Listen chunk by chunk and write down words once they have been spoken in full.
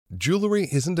Jewelry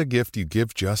isn't a gift you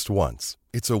give just once.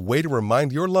 It's a way to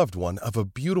remind your loved one of a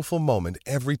beautiful moment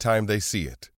every time they see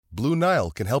it. Blue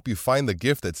Nile can help you find the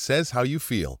gift that says how you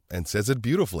feel and says it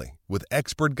beautifully, with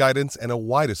expert guidance and a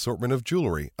wide assortment of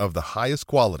jewelry of the highest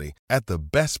quality at the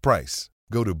best price.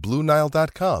 Go to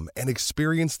BlueNile.com and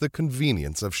experience the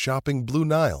convenience of shopping Blue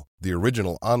Nile, the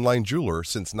original online jeweler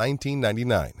since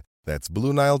 1999. That's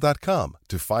BlueNile.com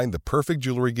to find the perfect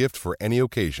jewelry gift for any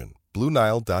occasion.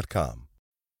 BlueNile.com.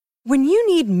 When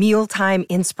you need mealtime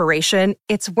inspiration,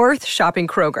 it's worth shopping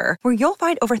Kroger, where you'll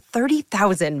find over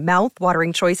 30,000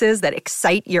 mouth-watering choices that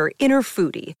excite your inner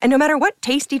foodie. And no matter what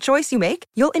tasty choice you make,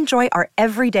 you'll enjoy our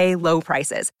everyday low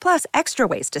prices, plus extra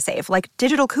ways to save, like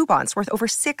digital coupons worth over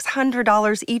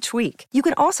 $600 each week. You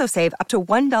can also save up to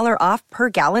 $1 off per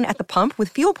gallon at the pump with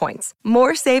fuel points.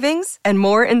 More savings and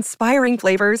more inspiring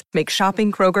flavors make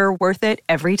shopping Kroger worth it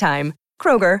every time.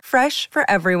 Kroger, fresh for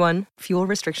everyone. Fuel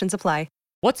restrictions apply.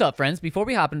 What's up, friends? Before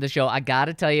we hop into the show, I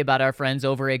gotta tell you about our friends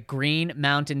over at Green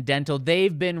Mountain Dental.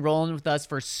 They've been rolling with us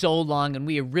for so long, and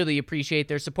we really appreciate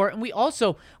their support. And we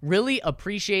also really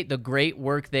appreciate the great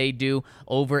work they do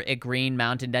over at Green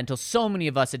Mountain Dental. So many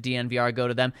of us at DNVR go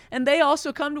to them, and they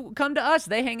also come to us.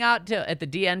 They hang out at the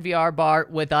DNVR bar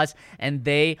with us, and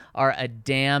they are a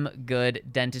damn good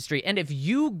dentistry. And if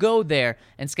you go there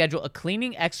and schedule a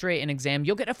cleaning, x-ray, and exam,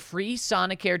 you'll get a free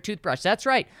Sonicare toothbrush. That's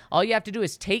right. All you have to do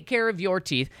is take care of your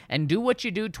teeth and do what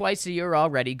you do twice a year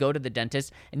already. Go to the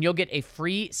dentist and you'll get a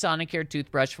free Sonicare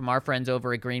toothbrush from our friends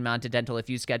over at Green Mountain Dental if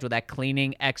you schedule that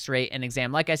cleaning, x-ray, and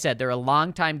exam. Like I said, they're a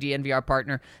longtime DNVR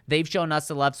partner. They've shown us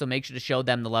the love, so make sure to show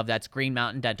them the love. That's Green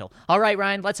Mountain Dental. All right,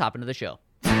 Ryan, let's hop into the show.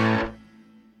 Number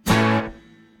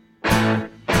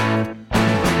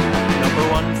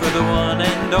one for the one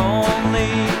and only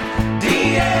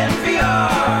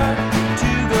DNVR.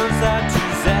 Two goes out to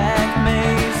Zach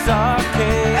Mays,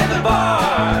 Arcade, and the bar.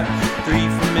 Three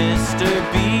for Mr.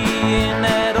 B in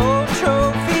that old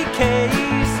trophy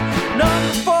case.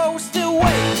 Number four, we're still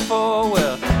waiting for,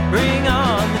 well, bring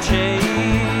on the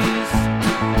chase.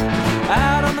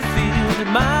 Out on the field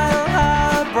at Mile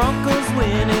High, Broncos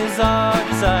win is our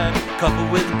desire.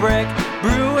 Coupled with Breck,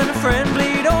 Brew, and a friend,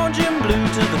 bleed orange and blue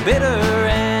to the bitter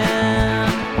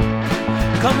end.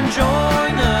 Come and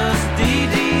join us,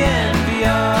 DNVR.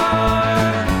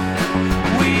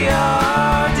 We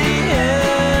are DNVR.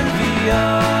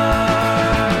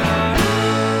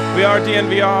 We are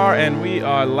DNVR, and we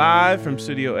are live from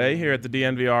Studio A here at the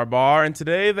DNVR bar. And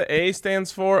today the A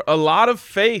stands for a lot of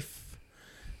faith,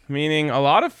 meaning a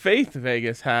lot of faith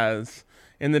Vegas has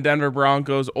in the Denver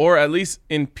Broncos, or at least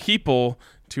in people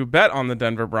to bet on the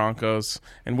Denver Broncos.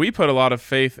 And we put a lot of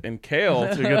faith in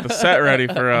Kale to get the set ready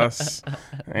for us.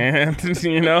 And,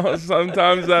 you know,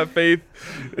 sometimes that faith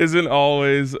isn't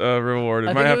always rewarded.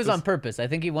 I think it was on purpose. I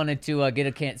think he wanted to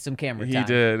get some camera time. He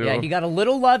did. Yeah, he got a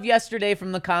little love yesterday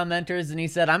from the commenters, and he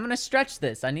said, I'm going to stretch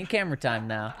this. I need camera time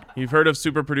now. You've heard of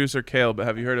super producer Kale, but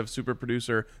have you heard of super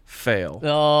producer Fail?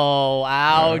 Oh,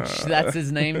 ouch. That's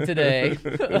his name today.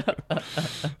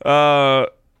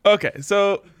 Okay,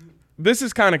 so this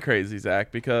is kind of crazy,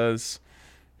 Zach, because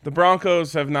the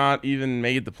Broncos have not even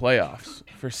made the playoffs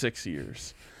for 6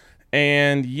 years.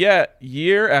 And yet,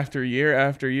 year after year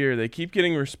after year, they keep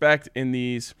getting respect in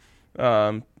these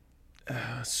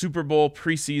Super Bowl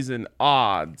preseason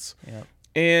odds. Yep.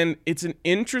 And it's an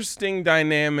interesting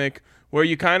dynamic where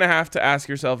you kind of have to ask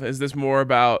yourself, is this more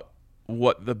about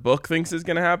what the book thinks is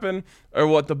going to happen or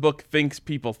what the book thinks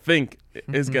people think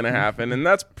is going to happen? And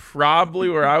that's probably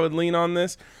where I would lean on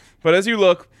this. But as you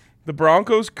look, the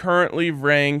Broncos currently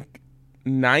rank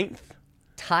 9th.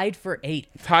 Tied for 8th.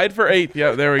 Tied for 8th.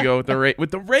 Yeah, there we go.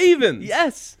 With the Ravens.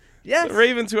 Yes. Yes. The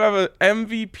Ravens, who have an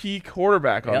MVP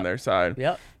quarterback on their side.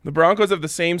 Yep. The Broncos have the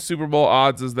same Super Bowl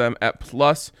odds as them at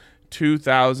plus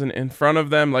 2,000. In front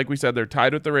of them, like we said, they're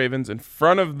tied with the Ravens. In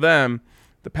front of them,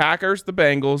 the Packers, the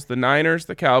Bengals, the Niners,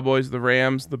 the Cowboys, the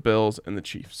Rams, the Bills, and the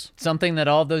Chiefs. Something that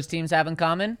all of those teams have in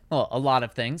common? Well, a lot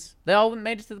of things. They all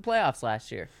made it to the playoffs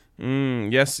last year.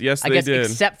 Yes, they did.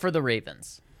 Except for the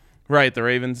Ravens. Right, the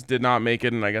Ravens did not make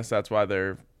it, and I guess that's why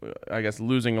they're,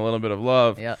 losing a little bit of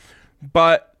love. Yeah.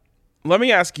 But let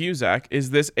me ask you, Zach, is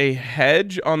this a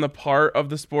hedge on the part of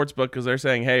the sportsbook? Because they're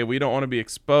saying, hey, we don't want to be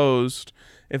exposed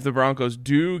if the Broncos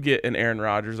do get an Aaron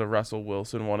Rodgers, a Russell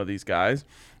Wilson, one of these guys.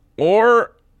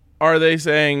 Or are they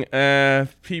saying,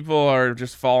 people are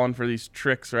just falling for these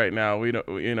tricks right now? We don't,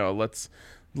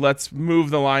 let's move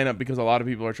the lineup because a lot of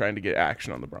people are trying to get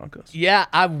action on the Broncos. Yeah,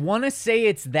 I want to say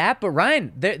it's that, but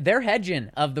Ryan, they're hedging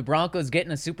of the Broncos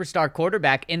getting a superstar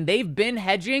quarterback, and they've been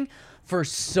hedging for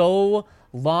so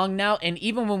long now. And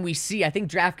even when we see, I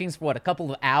think DraftKings for a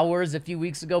couple of hours a few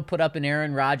weeks ago put up an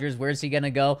Aaron Rodgers, where's he going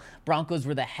to go? Broncos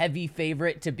were the heavy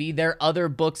favorite to be there. Other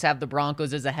books have the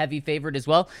Broncos as a heavy favorite as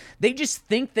well. They just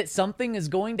think that something is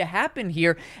going to happen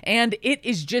here, and it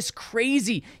is just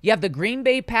crazy. You have the Green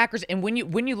Bay Packers, and when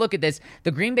you look at this,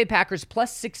 the Green Bay Packers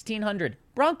plus 1,600.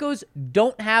 Broncos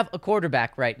don't have a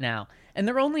quarterback right now, and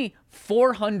they're only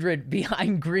 400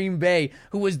 behind Green Bay,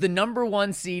 who was the number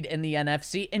 1 seed in the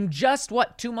NFC. And just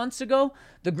 2 months ago,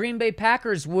 the Green Bay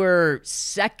Packers were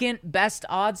second best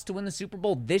odds to win the Super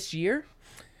Bowl this year.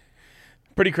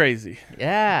 Pretty crazy.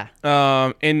 Yeah.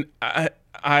 And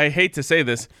I hate to say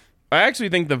this, I actually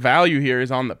think the value here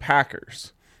is on the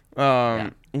Packers.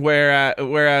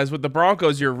 Whereas with the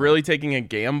Broncos, you're really taking a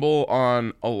gamble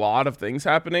on a lot of things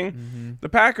happening. Mm-hmm. The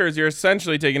Packers, you're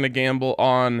essentially taking a gamble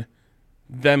on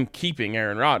them keeping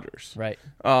Aaron Rodgers. Right.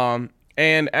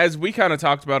 And as we kind of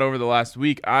talked about over the last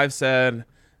week, I've said,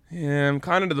 I'm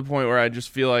kind of to the point where I just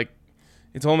feel like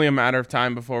it's only a matter of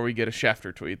time before we get a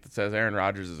Schefter tweet that says Aaron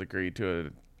Rodgers has agreed to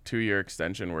a 2-year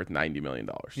extension worth $90 million.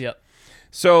 Yep.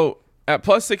 So at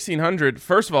plus 1,600,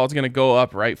 first of all, it's going to go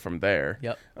up right from there.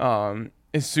 Yep.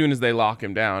 As soon as they lock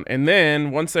him down. And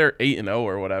then once they're 8-0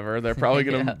 or whatever, they're probably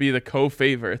going to be the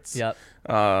co-favorites. Yep.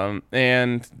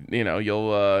 And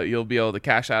you'll be able to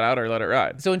cash that out or let it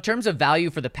ride. So in terms of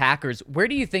value for the Packers, where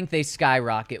do you think they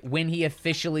skyrocket when he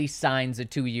officially signs a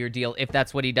 2-year deal, if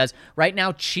that's what he does? Right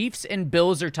now, Chiefs and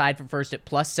Bills are tied for first at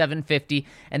plus 750,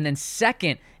 and then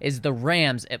second is the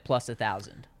Rams at plus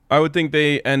 1,000. I would think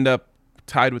they end up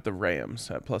tied with the Rams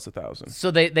at plus 1,000.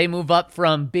 So they move up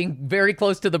from being very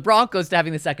close to the Broncos to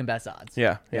having the second best odds.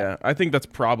 Yeah. I think that's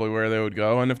probably where they would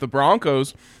go. And if the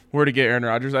Broncos were to get Aaron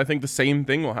Rodgers, I think the same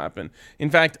thing will happen. In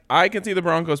fact, I can see the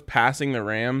Broncos passing the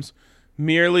Rams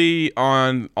merely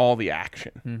on all the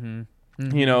action. Mm-hmm.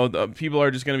 Mm-hmm. You know, the people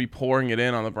are just going to be pouring it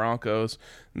in on the Broncos,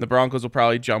 and the Broncos will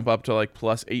probably jump up to like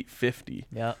plus 850.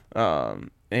 Yeah.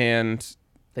 And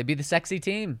they'd be the sexy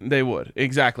team. They would.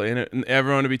 Exactly. And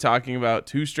everyone would be talking about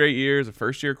 2 straight years, a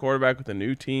first-year quarterback with a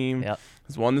new team. Yep.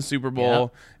 Has won the Super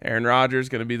Bowl. Yep. Aaron Rodgers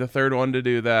going to be the third one to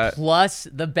do that. Plus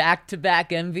the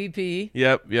back-to-back MVP.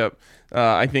 Yep.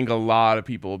 I think a lot of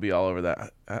people will be all over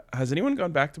that. Has anyone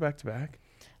gone back-to-back-to-back?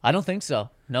 I don't think so.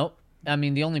 Nope. I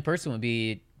mean, the only person would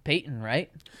be Peyton, right?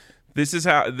 This is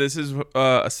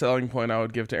a selling point I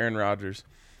would give to Aaron Rodgers.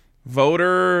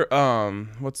 Voter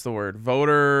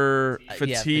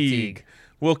fatigue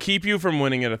will keep you from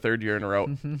winning it a third year in a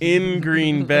row in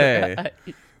Green Bay.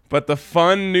 But the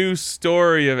fun new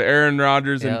story of Aaron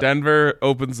Rodgers in Denver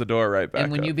opens the door right back.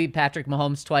 And when you beat Patrick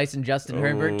Mahomes twice and Justin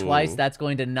Herbert twice, that's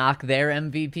going to knock their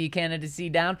MVP candidacy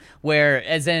down.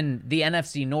 Whereas in the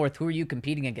NFC North, who are you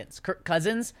competing against? Kirk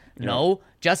Cousins? No.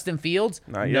 Justin Fields?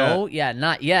 Not no. yet. Yeah,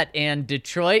 not yet. And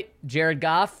Detroit, Jared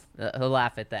Goff? He'll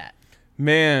laugh at that.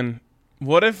 Man,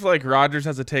 what if like Rodgers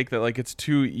has a take that like it's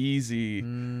too easy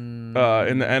in the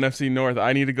NFC North?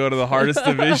 I need to go to the hardest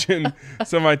division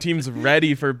so my team's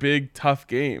ready for big, tough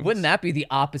games. Wouldn't that be the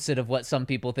opposite of what some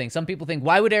people think? Some people think,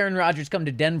 why would Aaron Rodgers come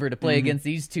to Denver to play against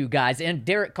these two guys? And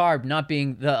Derek Carr not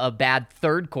being a bad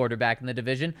third quarterback in the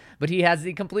division, but he has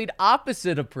the complete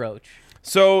opposite approach.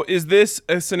 So is this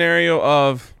a scenario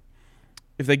of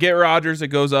if they get Rodgers, it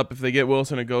goes up. If they get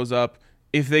Wilson, it goes up.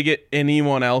 If they get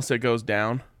anyone else, it goes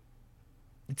down?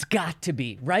 It's got to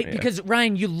be, right? Yeah. Because,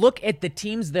 Ryan, you look at the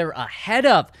teams they're ahead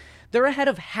of. They're ahead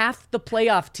of half the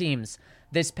playoff teams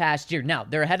this past year. Now,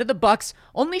 they're ahead of the Bucs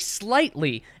only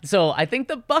slightly. So I think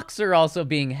the Bucs are also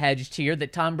being hedged here,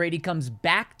 that Tom Brady comes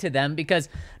back to them, because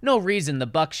no reason the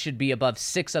Bucs should be above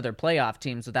 6 other playoff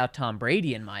teams without Tom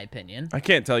Brady, in my opinion. I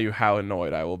can't tell you how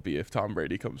annoyed I will be if Tom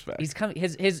Brady comes back. He's coming.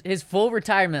 His full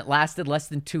retirement lasted less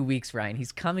than 2 weeks, Ryan.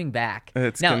 He's coming back.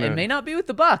 It may not be with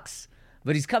the Bucs,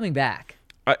 but he's coming back.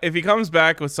 If he comes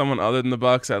back with someone other than the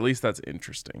Bucs, at least that's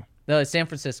interesting. San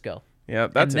Francisco. Yeah,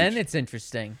 that's. And then it's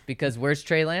interesting because where's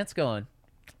Trey Lance going?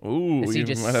 Ooh, is he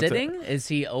just sitting? Is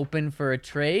he open for a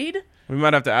trade? We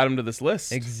might have to add him to this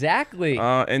list. Exactly.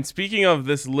 And speaking of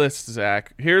this list,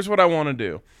 Zach, here's what I want to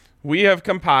do. We have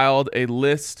compiled a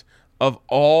list of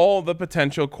all the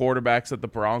potential quarterbacks that the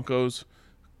Broncos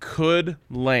could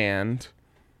land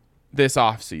this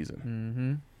offseason.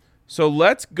 Mm-hmm. So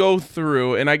let's go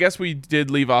through, and I guess we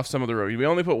did leave off some of the rookies. We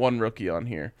only put one rookie on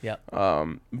here. Yep.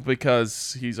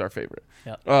 Because he's our favorite.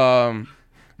 Yep.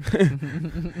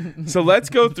 So let's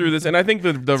go through this, and I think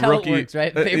the That's rookie how it works,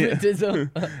 right?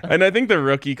 Favoritism. And I think the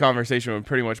rookie conversation would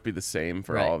pretty much be the same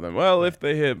for all of them. Well, if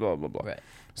they hit, blah blah blah.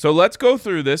 So let's go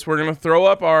through this. We're gonna throw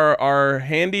up our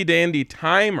handy dandy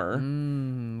timer.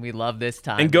 and we love this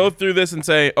time. And go through this and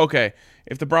say, okay,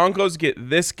 if the Broncos get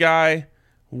this guy,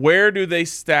 where do they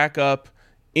stack up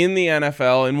in the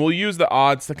NFL? And we'll use the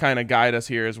odds to kind of guide us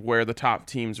here as where the top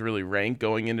teams really rank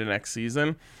going into next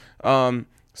season.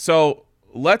 So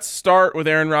let's start with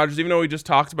Aaron Rodgers. Even though we just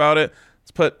talked about it,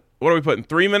 what are we putting,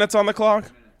 3 minutes on the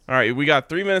clock? All right, we got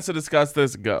 3 minutes to discuss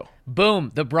this. Go.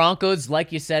 Boom. The Broncos,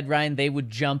 like you said, Ryan, they would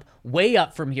jump way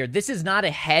up from here. This is not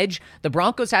a hedge. The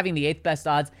Broncos having the 8th best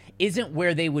odds isn't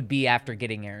where they would be after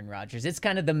getting Aaron Rodgers. It's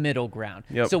kind of the middle ground.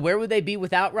 Yep. So where would they be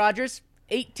without Rodgers?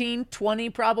 18, 20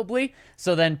 probably.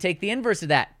 So then take the inverse of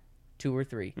that, 2 or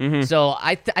 3. Mm-hmm. So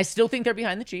I still think they're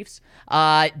behind the Chiefs,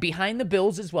 behind the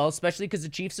Bills as well, especially because the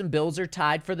Chiefs and Bills are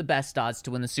tied for the best odds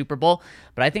to win the Super Bowl.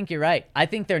 But I think you're right. I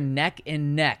think they're neck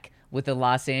and neck with the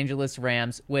Los Angeles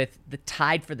Rams, with the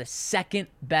tied for the 2nd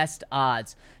best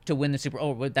odds to win the Super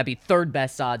Bowl. Or would that be 3rd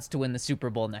best odds to win the Super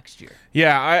Bowl next year?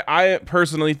 Yeah, I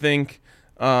personally think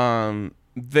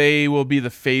they will be the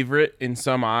favorite in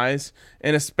some eyes,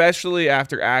 and especially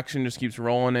after action just keeps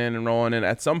rolling in and rolling in.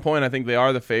 At some point, I think they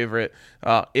are the favorite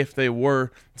if they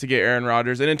were to get Aaron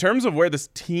Rodgers. And in terms of where this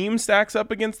team stacks up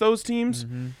against those teams,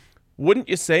 wouldn't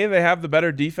you say they have the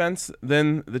better defense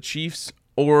than the Chiefs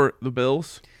or the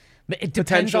Bills? It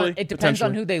depends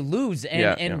on who they lose.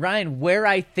 And Ryan, where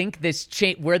I think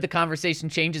where the conversation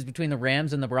changes between the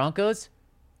Rams and the Broncos,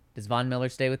 does Von Miller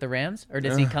stay with the Rams or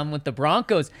does he come with the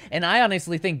Broncos? And I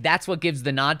honestly think that's what gives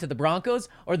the nod to the Broncos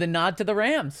or the nod to the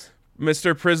Rams.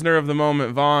 Mr. Prisoner of the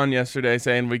Moment Vaughn yesterday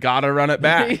saying we got to run it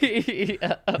back.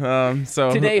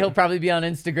 So today he'll probably be on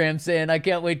Instagram saying, I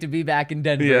can't wait to be back in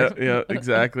Denver. Yeah,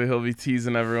 exactly. He'll be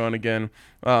teasing everyone again.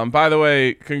 By the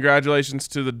way, congratulations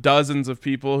to the dozens of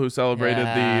people who celebrated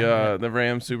the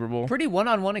Rams Super Bowl. Pretty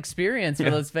one-on-one experience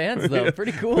for those fans, though.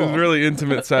 Pretty cool. It was a really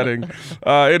intimate setting.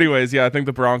 Anyways, I think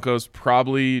the Broncos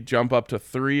probably jump up to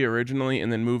 3 originally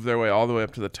and then move their way all the way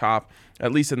up to the top,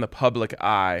 at least in the public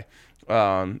eye.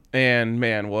 And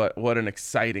man, what an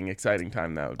exciting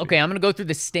time that would be. Okay, I'm going to go through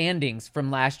the standings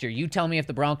from last year. You tell me if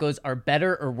the Broncos are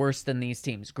better or worse than these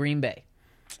teams. Green Bay.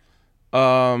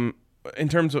 In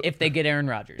terms of if they get Aaron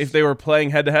Rodgers. If they were playing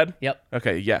head to head? Yep.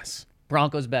 Okay, yes.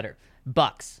 Broncos better.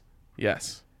 Bucks.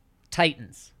 Yes.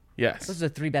 Titans. Yes. Those are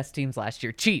the 3 best teams last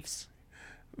year. Chiefs.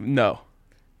 No.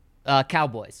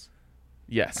 Cowboys.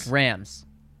 Yes. Rams.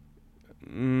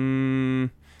 No.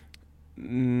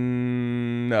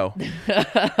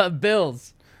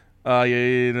 Bills.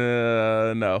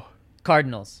 No.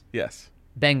 Cardinals. Yes.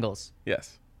 Bengals.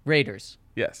 Yes. Raiders.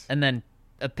 Yes. And then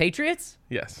Patriots?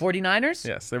 Yes. 49ers?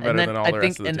 Yes, they're better than all the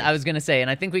rest of the teams. And I was going to say, and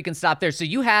I think we can stop there. So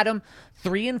you had them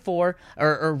 3 and 4,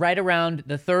 or right around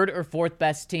the 3rd or 4th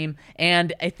best team.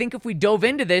 And I think if we dove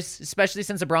into this, especially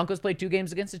since the Broncos played 2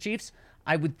 games against the Chiefs,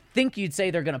 I would think you'd say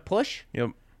they're going to push.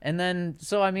 Yep. And then,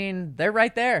 so, I mean, they're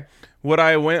right there. What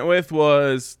I went with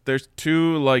was there's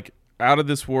 2,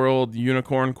 out-of-this-world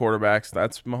unicorn quarterbacks.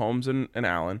 That's Mahomes and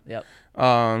Allen. Yep.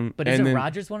 But isn't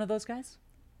Rodgers one of those guys?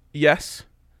 Yes.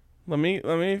 Let me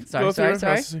go through.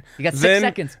 Sorry. You got 6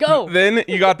 seconds. Go. Then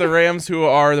you got the Rams, who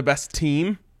are the best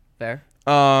team. Fair.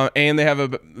 And they have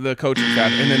the coaching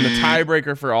staff. And then the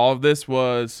tiebreaker for all of this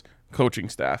was coaching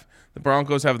staff. The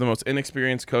Broncos have the most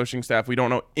inexperienced coaching staff. We don't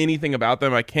know anything about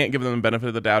them. I can't give them the benefit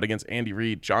of the doubt against Andy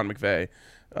Reid, Sean McVay,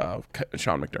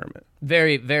 Sean McDermott.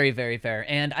 Very, very, very fair.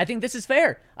 And I think this is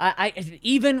fair. I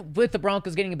even with the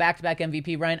Broncos getting a back-to-back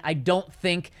MVP, Ryan, I don't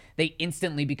think they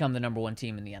instantly become the number 1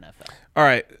 team in the NFL. All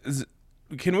right.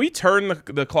 Can we turn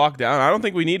the clock down? I don't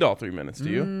think we need all 3 minutes, do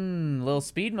you? Little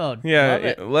speed mode.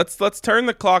 Yeah, let's turn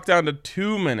the clock down to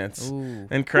 2 minutes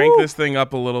and crank this thing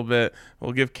up a little bit.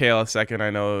 We'll give Kale a second.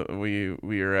 I know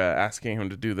we are asking him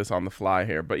to do this on the fly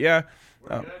here, but yeah.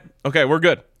 Okay, we're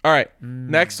good. All right,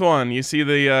 next one. You see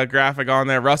the graphic on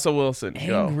there. Russell Wilson.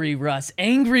 Angry Russ.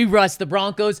 The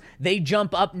Broncos, they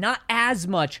jump up not as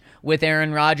much with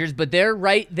Aaron Rodgers, but they're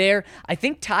right there. I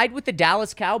think tied with the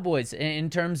Dallas Cowboys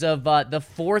in terms of the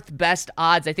 4th best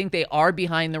odds. I think they are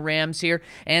behind the Rams here.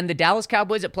 And the Dallas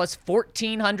Cowboys at plus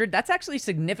 1,400. That's actually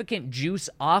significant juice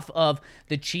off of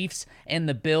the Chiefs and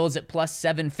the Bills at plus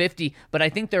 750. But I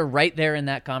think they're right there in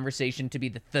that conversation to be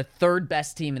the 3rd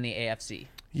best team in the AFC.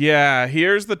 Yeah,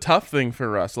 here's the tough thing for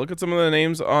Russ. Look at some of the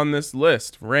names on this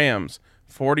list. Rams,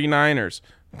 49ers,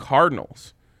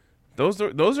 Cardinals. Those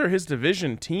are his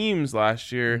division teams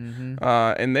last year,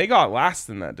 and they got last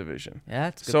in that division. Yeah,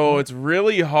 that's a good so point. It's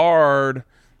really hard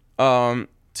to,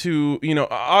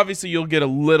 obviously you'll get a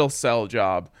little sell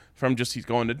job from just he's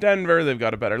going to Denver. They've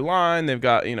got a better line. They've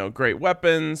got, great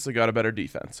weapons. They got a better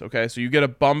defense, okay? So you get a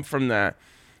bump from that.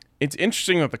 It's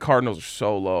interesting that the Cardinals are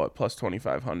so low at plus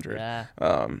 2,500.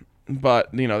 Yeah. but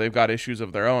they've got issues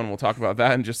of their own. We'll talk about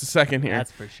that in just a second here.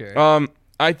 That's for sure.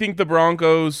 I think the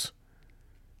Broncos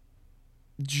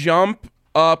jump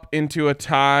up into a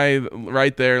tie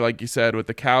right there, like you said, with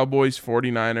the Cowboys,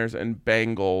 49ers, and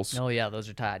Bengals. Oh, yeah, those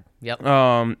are tied. Yep.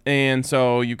 And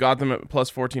so you got them at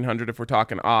plus 1,400 if we're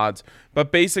talking odds.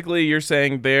 But basically, you're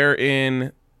saying they're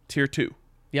in tier 2.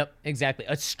 Yep, exactly.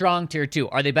 A strong tier 2.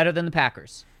 Are they better than the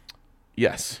Packers?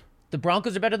 Yes. The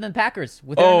Broncos are better than the Packers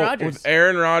with Aaron Rodgers. With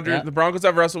Aaron Rodgers. Yep. The Broncos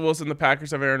have Russell Wilson. The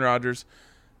Packers have Aaron Rodgers.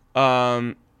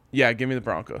 Yeah, give me the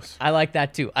Broncos. I like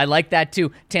that, too.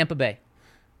 Tampa Bay.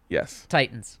 Yes.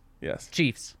 Titans. Yes.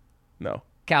 Chiefs. No.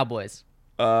 Cowboys.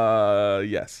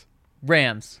 Yes.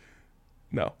 Rams.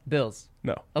 No. Bills.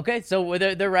 No. Okay, so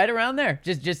they're right around there.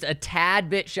 Just a tad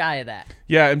bit shy of that.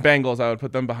 Yeah, and Bengals, I would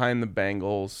put them behind the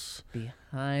Bengals.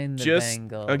 Behind the Just,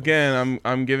 Bengals. again,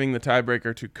 I'm giving the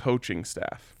tiebreaker to coaching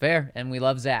staff. Fair, and we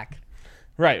love Zach.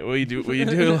 Right, we do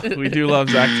love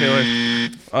Zach Taylor.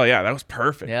 Oh yeah, that was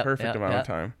perfect. Yep, Perfect amount of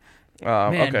time.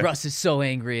 Man, okay. Russ is so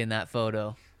angry in that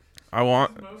photo. I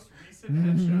want.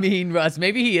 Mean Russ.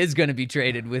 Maybe he is going to be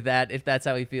traded with that if that's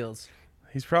how he feels.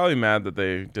 He's probably mad that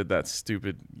they did that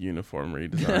stupid uniform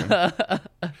redesign.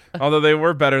 Although they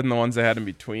were better than the ones they had in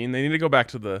between. They need to go back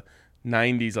to the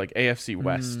 90s, like AFC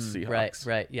West Seahawks.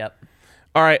 Right, yep.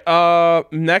 All right,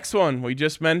 next one. We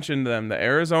just mentioned them, the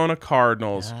Arizona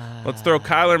Cardinals. Let's throw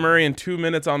Kyler Murray in 2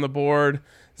 minutes on the board.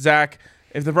 Zach,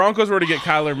 if the Broncos were to get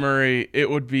Kyler Murray, it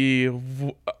would be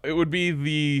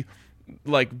the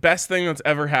best thing that's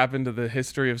ever happened to the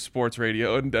history of sports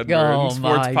radio in Denver and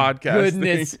sports podcasting.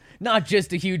 Goodness. Not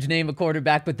just a huge name of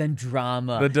quarterback, but then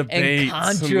drama. The debates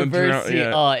and controversy.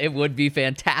 It would be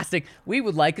fantastic. We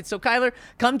would like it. So Kyler,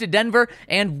 come to Denver,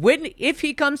 and if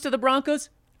he comes to the Broncos,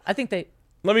 I think they...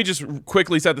 Let me just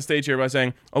quickly set the stage here by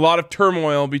saying a lot of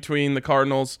turmoil between the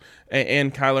Cardinals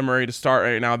and Kyler Murray to start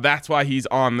right now. That's why he's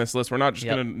on this list. We're not just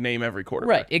going to name every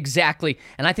quarterback. Right, exactly.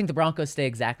 And I think the Broncos stay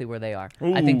exactly where they are.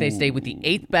 Ooh. I think they stay with the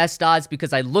 8th best odds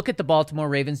because I look at the Baltimore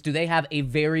Ravens. Do they have a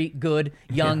very good,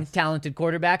 young, talented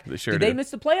quarterback? They sure did. They miss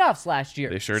the playoffs last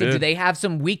year? They sure did. So do they have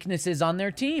some weaknesses on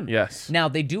their team? Yes. Now,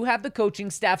 they do have the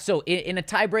coaching staff. So in a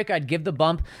tiebreaker, I'd give the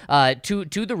bump to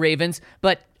the Ravens.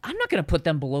 But I'm not going to put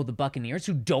them below the Buccaneers,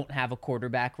 who don't have a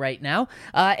quarterback right now.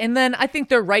 And then I think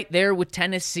they're right there with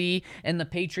Tennessee and the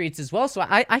Patriots as well. So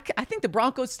I think the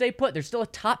Broncos stay put. They're still a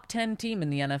top 10 team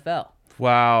in the NFL.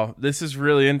 Wow, this is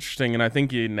really interesting, and I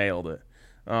think you nailed it.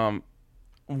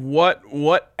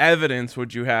 What evidence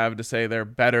would you have to say they're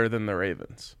better than the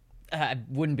Ravens? I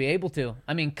wouldn't be able to.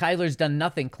 I mean, Kyler's done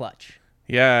nothing clutch.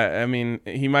 Yeah, I mean,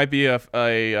 he might be a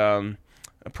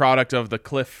product of the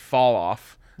cliff fall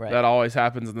off. Right. That always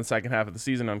happens in the second half of the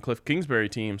season on Cliff Kingsbury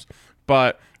teams.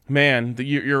 But, man,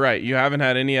 you're right. You haven't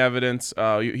had any evidence.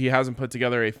 He hasn't put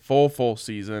together a full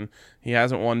season. He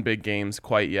hasn't won big games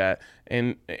quite yet.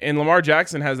 And Lamar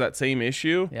Jackson has that same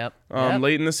issue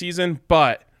late in the season.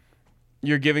 But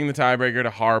you're giving the tiebreaker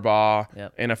to Harbaugh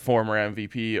and a former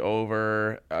MVP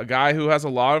over a guy who has a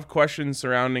lot of questions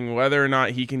surrounding whether or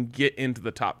not he can get into the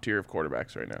top tier of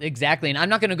quarterbacks right now. Exactly. And I'm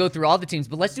not going to go through all the teams,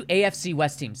 but let's do AFC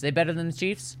West teams. They better than the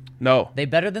Chiefs? No. They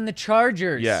better than the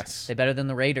Chargers? Yes. They better than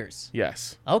the Raiders?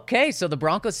 Yes. Okay, so the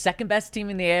Broncos' second best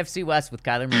team in the AFC West with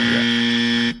Kyler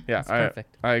Murray. Yeah,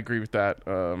 perfect. I agree with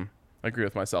that. I agree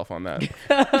with myself on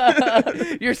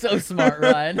that. You're so smart,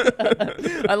 Ryan.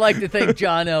 I like to thank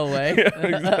John Elway. Yeah,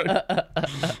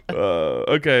 exactly.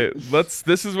 Okay,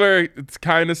 this is where it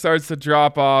kind of starts to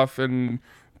drop off and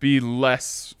be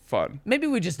less fun. Maybe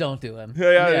we just don't do him.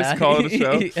 Yeah. Just call it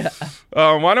a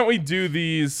show. Why don't we do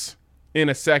these in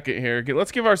a second here?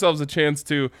 Let's give ourselves a chance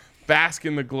to bask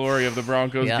in the glory of the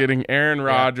Broncos getting Aaron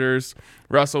Rodgers,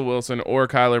 Russell Wilson, or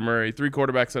Kyler Murray. 3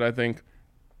 quarterbacks that I think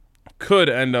could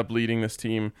end up leading this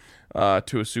team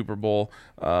to a Super Bowl.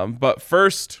 But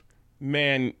first,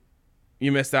 man,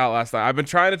 you missed out last night. I've been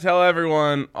trying to tell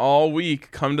everyone all week,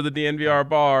 come to the DNVR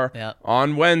bar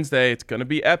on Wednesday. It's going to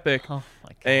be epic. Oh, my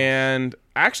gosh. And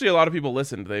actually, a lot of people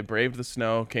listened. They braved the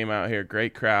snow, came out here,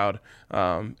 great crowd.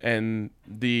 And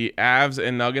the Avs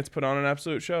and Nuggets put on an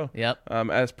absolute show. Yep.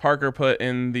 As Parker put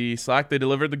in the Slack, they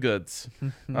delivered the goods.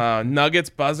 Nuggets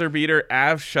buzzer beater,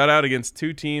 Avs shutout against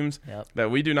 2 teams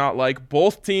that we do not like.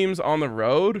 Both teams on the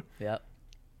road. Yep.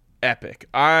 Epic.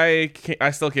 I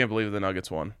still can't believe the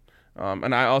Nuggets won.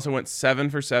 And I also went 7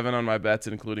 for 7 on my bets,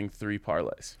 including 3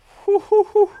 parlays.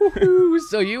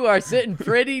 So you are sitting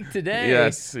pretty today.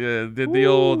 Yes, did the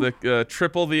old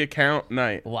triple the account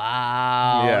night.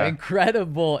 Wow. Yeah.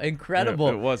 Incredible. It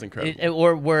was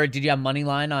incredible. Did you have money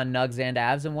line on Nugs and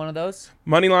Avs in one of those?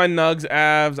 Moneyline Nugs,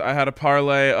 Avs. I had a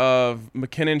parlay of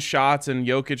McKinnon shots and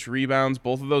Jokic rebounds.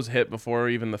 Both of those hit before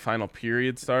even the final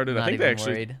period started. I think they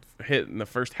actually hit in the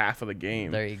first half of the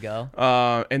game. There you go.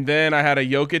 And then I had a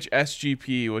Jokic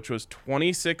SGP, which was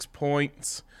 26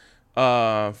 points,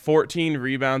 14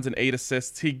 rebounds, and 8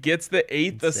 assists. He gets the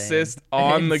 8th assist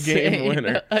on the game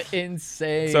winner.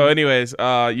 Insane. So anyways,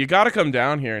 you got to come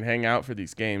down here and hang out for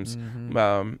these games.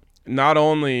 Mm-hmm. Not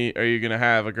only are you going to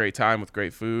have a great time with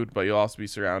great food, but you'll also be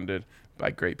surrounded by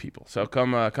great people. So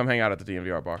come hang out at the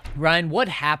DNVR bar. Ryan, what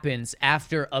happens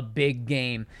after a big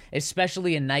game,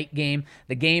 especially a night game?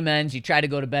 The game ends, you try to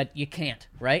go to bed, you can't,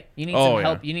 right? You need some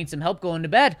help. You need some help going to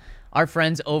bed. Our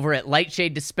friends over at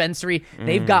Lightshade Dispensary,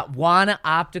 they've got Wana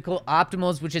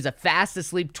Optimals, which is a fast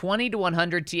asleep 20 to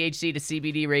 100 THC to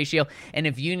CBD ratio. And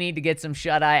if you need to get some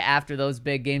shut-eye after those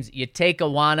big games, you take a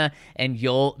Wana and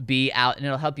you'll be out. And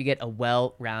it'll help you get a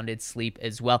well-rounded sleep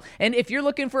as well. And if you're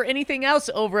looking for anything else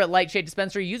over at Lightshade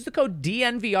Dispensary, use the code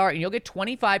DNVR and you'll get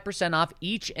 25% off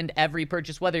each and every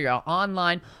purchase, whether you're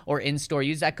online or in-store.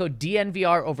 Use that code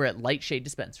DNVR over at Lightshade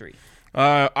Dispensary.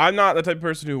 I'm not the type of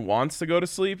person who wants to go to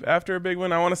sleep after a big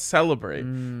win. I want to celebrate.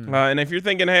 And if you're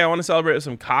thinking, hey, I want to celebrate with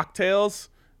some cocktails,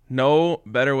 no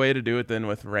better way to do it than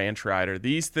with Ranch Rider.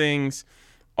 These things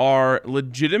are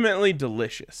legitimately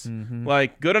delicious.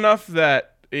 Like, good enough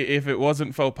that if it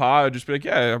wasn't faux pas, I'd just be like,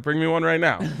 yeah, bring me one right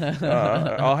now.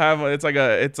 I'll have, it's like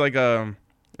a, I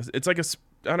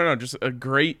don't know, just a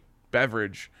great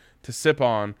beverage to sip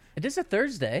on. It is a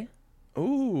Thursday.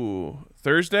 Ooh,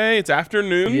 Thursday. It's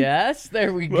afternoon. Yes,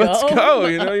 there we go. Let's go.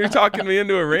 You're talking me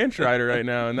into a Ranch Rider right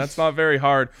now, and that's not very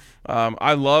hard.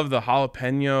 I love the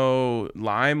jalapeno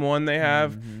lime one they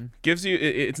have. Gives you,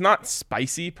 it's not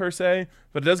spicy per se,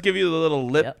 but it does give you the little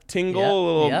lip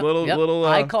tingle, little.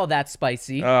 I call that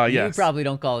spicy. Yes. You probably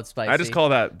don't call it spicy. I just call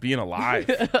that being alive.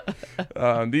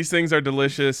 These things are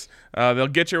delicious. They'll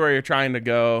get you where you're trying to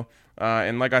go.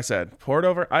 And like I said, pour it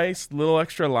over ice, little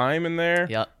extra lime in there.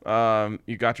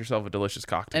 You got yourself a delicious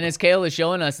cocktail. And as Kale is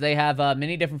showing us, they have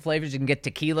many different flavors. You can get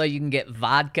tequila, you can get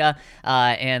vodka,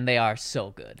 and they are so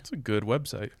good. It's a good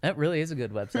website. That really is a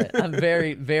good website. I'm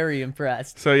very, very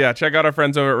impressed. So yeah, check out our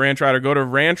friends over at Ranch Rider. Go to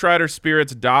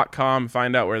ranchriderspirits.com and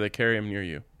find out where they carry them near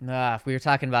you. We were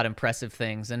talking about impressive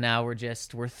things, and now we're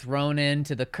thrown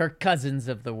into the Kirk Cousins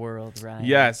of the world, right?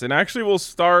 Yes, and actually we'll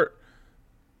start.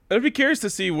 I'd be curious to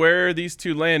see where these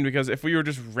two land, because if we were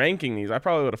just ranking these, I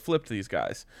probably would have flipped these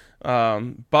guys.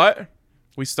 But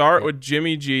we start with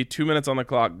Jimmy G. 2 minutes on the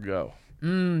clock, go.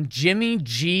 Jimmy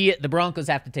G, the Broncos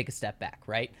have to take a step back,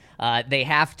 right? They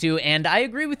have to, and I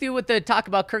agree with you with the talk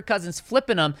about Kirk Cousins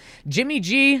flipping them. Jimmy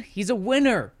G, he's a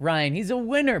winner, Ryan. He's a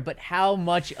winner, but how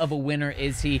much of a winner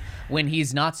is he when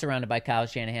he's not surrounded by Kyle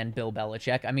Shanahan, Bill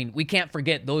Belichick? I mean, we can't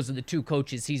forget those are the two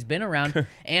coaches he's been around,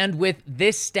 and with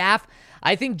this staff,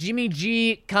 I think Jimmy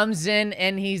G comes in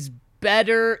and he's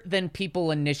better than people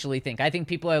initially think. I think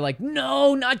people are like,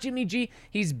 no, not Jimmy G.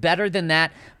 He's better than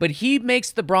that. But he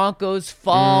makes the Broncos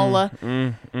fall.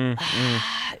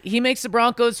 He makes the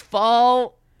Broncos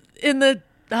fall in the,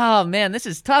 oh man, this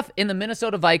is tough, in the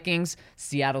Minnesota Vikings,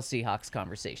 Seattle Seahawks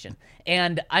conversation.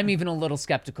 And I'm even a little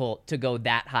skeptical to go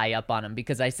that high up on him,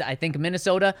 because I think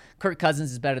Minnesota, Kirk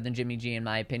Cousins is better than Jimmy G in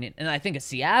my opinion. And I think of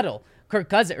Seattle, Kirk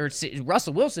Cousins or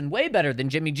Russell Wilson way better than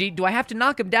Jimmy G. Do I have to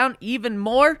knock him down even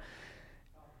more?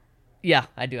 Yeah,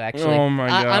 I do actually. Oh my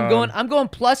God. I'm going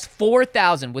plus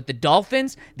 4,000 with the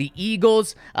Dolphins, the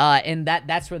Eagles, and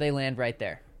that's where they land right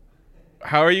there.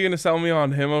 How are you going to sell me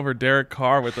on him over Derek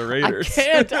Carr with the Raiders?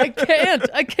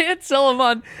 I can't sell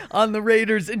him on the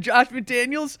Raiders and Josh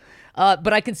McDaniels,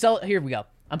 but I can sell. Here we go.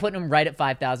 I'm putting them right at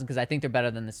 5,000 because I think they're better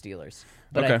than the Steelers.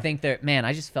 But okay. I think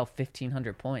I just fell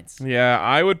 1,500 points. Yeah,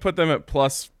 I would put them at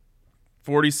plus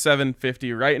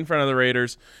 47.50 right in front of the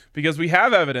Raiders, because we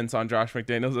have evidence on Josh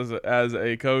McDaniels as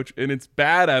a coach, and it's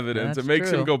bad evidence. That's it makes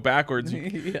true. him go backwards.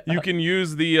 You can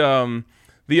use the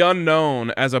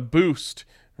unknown as a boost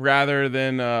rather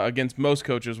than against most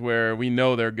coaches where we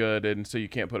know they're good, and so you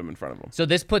can't put them in front of them. So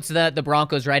this puts the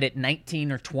Broncos right at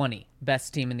 19 or 20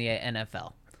 best team in the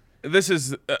NFL. This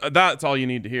is that's all you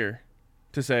need to hear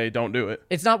to say don't do it.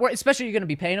 It's not worth, especially you're going to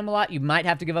be paying him a lot. You might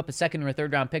have to give up a second or a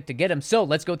third round pick to get him. So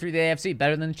let's go through the AFC.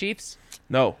 Better than the Chiefs?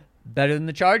 No. Better than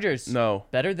the Chargers? No.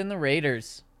 Better than the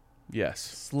Raiders? Yes.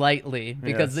 Slightly,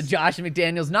 because the Josh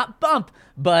McDaniels, not bump,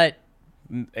 but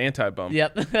anti-bump.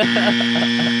 Yep.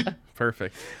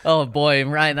 Perfect. Oh, boy,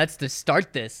 Ryan, that's to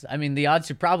start this. I mean, the odds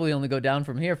should probably only go down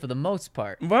from here for the most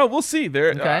part. Well, we'll see.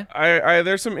 Okay.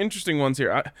 There's some interesting ones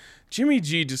here. Jimmy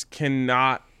G just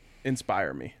cannot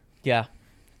inspire me. Yeah.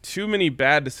 Too many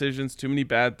bad decisions, too many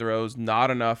bad throws, not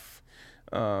enough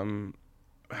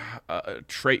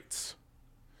traits.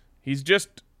 He's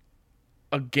just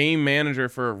a game manager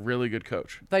for a really good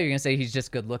coach. I thought you were going to say he's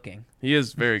just good looking. He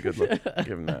is very good looking,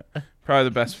 given that. Probably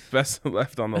the best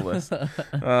left on the list.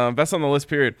 Best on the list,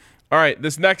 period. All right,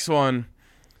 this next one.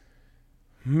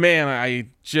 Man, I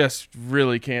just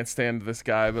really can't stand this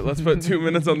guy, but let's put 2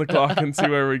 minutes on the clock and see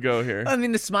where we go here. I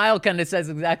mean, the smile kind of says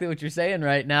exactly what you're saying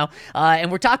right now.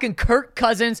 And we're talking Kirk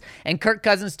Cousins. And Kirk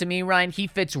Cousins, to me, Ryan, he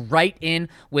fits right in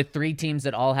with three teams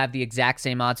that all have the exact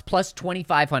same odds, plus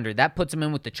 2,500. That puts him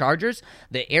in with the Chargers,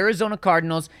 the Arizona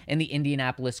Cardinals, and the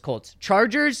Indianapolis Colts.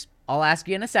 Chargers, I'll ask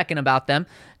you in a second about them.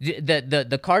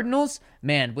 The Cardinals,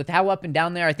 man, with how up and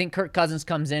down there, I think Kirk Cousins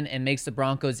comes in and makes the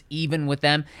Broncos even with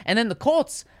them. And then the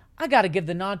Colts, I got to give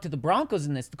the nod to the Broncos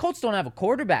in this. The Colts don't have a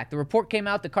quarterback. The report came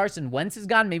out that Carson Wentz is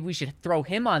gone. Maybe we should throw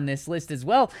him on this list as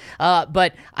well.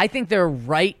 But I think they're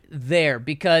right there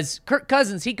because Kirk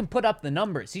Cousins, he can put up the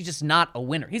numbers. He's just not a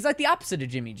winner. He's like the opposite of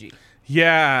Jimmy G.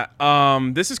 Yeah,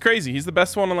 this is crazy. He's the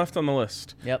best one left on the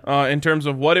list. Yep. In terms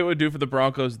of what it would do for the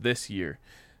Broncos this year.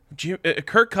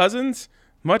 Kirk Cousins,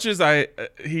 much as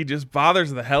he just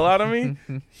bothers the hell out of me,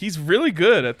 he's really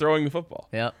good at throwing the football.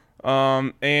 Yep.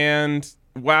 And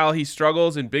while he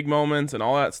struggles in big moments and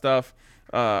all that stuff,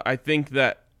 I think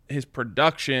that his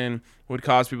production would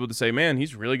cause people to say, man,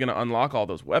 he's really going to unlock all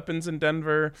those weapons in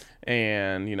Denver.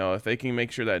 And, if they can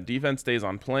make sure that defense stays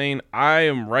on plane, I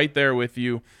am right there with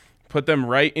you. Put them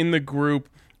right in the group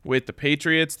with the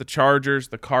Patriots, the Chargers,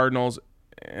 the Cardinals,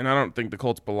 and I don't think the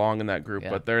Colts belong in that group,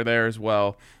 but they're there as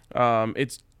well.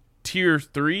 It's tier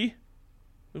 3.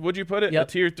 Would you put it? Yep.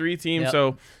 A tier 3 team,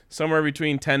 so somewhere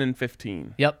between 10 and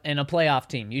 15. Yep, and a playoff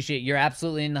team. You're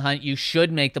absolutely in the hunt. You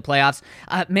should make the playoffs.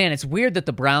 Man, it's weird that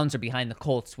the Browns are behind the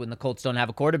Colts when the Colts don't have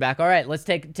a quarterback. All right, let's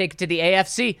take it to the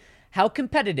AFC. How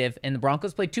competitive, and the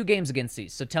Broncos played 2 games against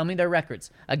these, so tell me their records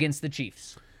against the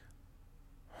Chiefs.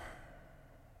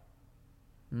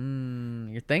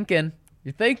 You're thinking.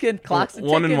 Clock's ticking.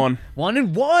 1-1.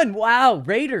 1-1. Wow.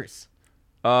 Raiders.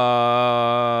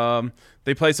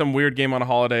 They play some weird game on a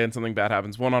holiday and something bad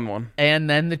happens. 1-1. And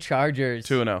then the Chargers.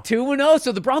 2-0. 2-0.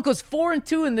 So the Broncos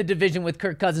 4-2 in the division with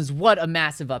Kirk Cousins. What a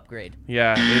massive upgrade.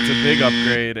 Yeah, it's a big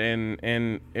upgrade,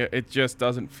 and it just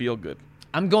doesn't feel good.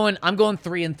 I'm going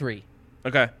 3-3.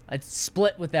 Okay. I'd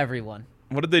split with everyone.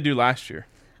 What did they do last year?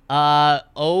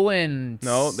 0-.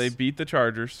 No, they beat the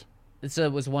Chargers. So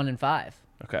it was 1-5.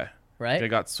 Okay. Right? They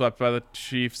got swept by the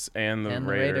Chiefs and the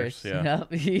Raiders. Yeah.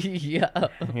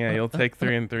 Yep. Yeah, you'll take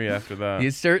 3-3 after that.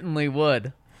 You certainly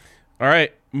would. All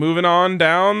right, moving on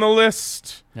down the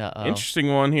list. Uh-oh.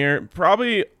 Interesting one here.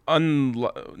 Probably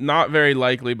not very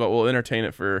likely, but we'll entertain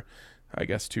it for, I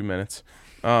guess, 2 minutes.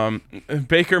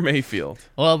 Baker Mayfield.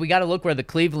 Well, we got to look where the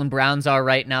Cleveland Browns are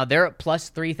right now. They're at plus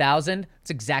 3,000. It's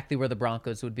exactly where the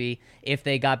Broncos would be if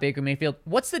they got Baker Mayfield.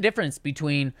 What's the difference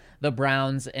between the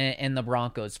Browns and the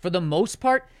Broncos? For the most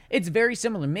part, it's very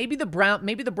similar. Maybe the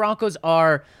Broncos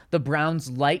are the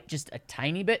Browns light just a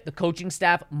tiny bit. The coaching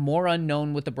staff, more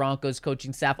unknown with the Broncos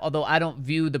coaching staff, although I don't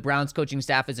view the Browns coaching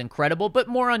staff as incredible, but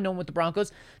more unknown with the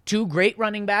Broncos. 2 great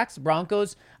running backs.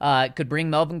 Broncos could bring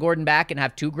Melvin Gordon back and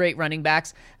have 2 great running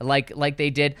backs like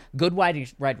they did. Good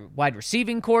wide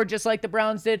receiving core just like the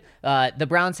Browns did. The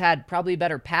Browns had probably a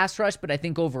better pass rush, but I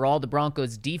think overall the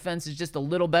Broncos defense is just a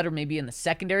little better maybe in the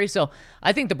secondary. So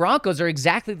I think the Broncos are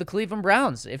exactly the Cleveland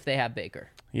Browns if they have Baker.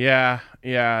 Yeah,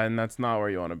 and that's not where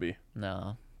you want to be.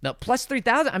 No, plus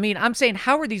 3,000. I mean, I'm saying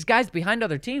how are these guys behind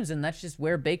other teams, and that's just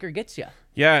where Baker gets you.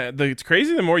 Yeah, it's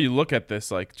crazy the more you look at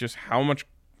this, like just how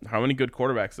many good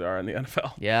quarterbacks there are in the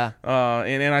NFL. Yeah.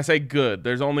 And I say good.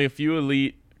 There's only a few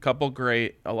elite, couple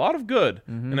great, a lot of good.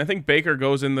 Mm-hmm. And I think Baker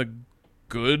goes in the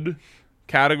good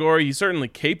category. He's certainly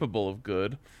capable of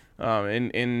good.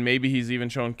 And maybe he's even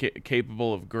shown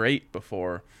capable of great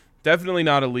before. Definitely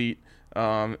not elite.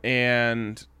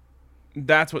 And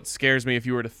that's what scares me if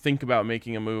you were to think about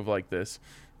making a move like this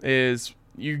is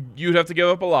you'd have to give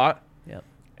up a lot. Yep.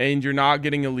 And you're not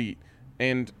getting elite.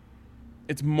 And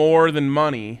it's more than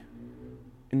money.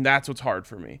 And that's what's hard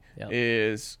for me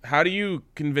is how do you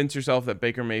convince yourself that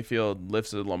Baker Mayfield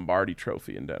lifts a Lombardi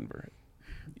trophy in Denver?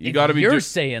 You got to be. You're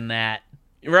saying that.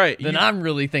 Right. Then I'm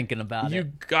really thinking about it. You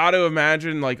got to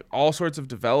imagine like all sorts of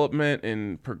development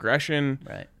and progression.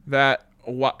 Right.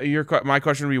 My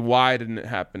question would be, why didn't it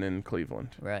happen in Cleveland?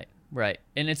 Right.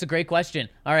 And it's a great question.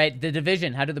 All right, the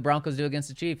division. How did the Broncos do against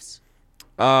the Chiefs?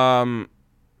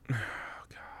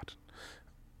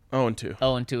 0-2.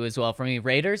 0-2 as well for me.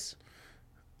 Raiders?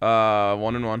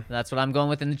 1-1. That's what I'm going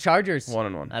with. In the Chargers?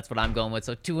 1-1. That's what I'm going with.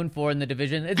 So 2-4 in the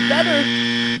division. It's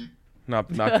better. Not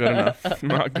good enough.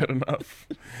 Not good enough.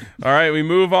 All right, we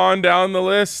move on down the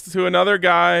list to another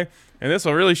guy, and this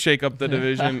will really shake up the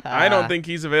division. I don't think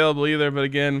he's available either, but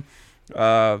again,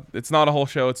 it's not a whole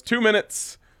show. It's 2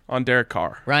 minutes on Derek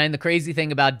Carr. Ryan, the crazy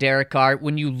thing about Derek Carr,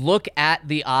 when you look at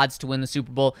the odds to win the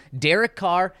Super Bowl, Derek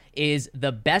Carr is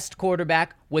the best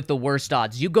quarterback with the worst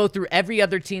odds. You go through every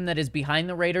other team that is behind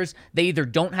the Raiders, they either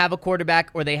don't have a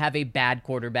quarterback or they have a bad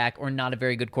quarterback or not a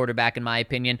very good quarterback, in my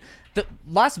opinion. The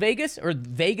Las Vegas, or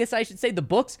Vegas, I should say, the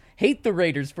books hate the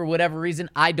Raiders for whatever reason.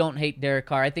 I don't hate Derek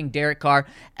Carr. I think Derek Carr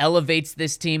elevates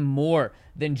this team more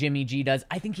than Jimmy G does.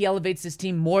 I think he elevates this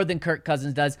team more than Kirk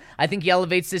Cousins does. I think he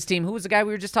elevates this team, who was the guy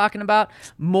we were just talking about,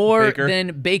 more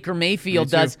than Baker Mayfield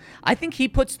does. I think he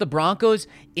puts the Broncos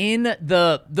in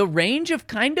the range of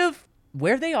kind of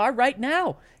where they are right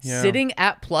now, sitting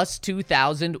at plus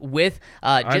 2,000 with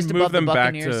just above the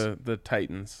Buccaneers. I'd move them back to the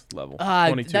Titans level.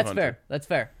 That's fair. That's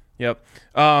fair. Yep.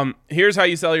 Here's how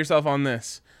you sell yourself on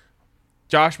this.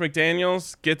 Josh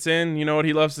McDaniels gets in. You know what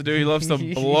he loves to do? He loves to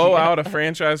blow out a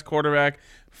franchise quarterback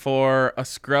for a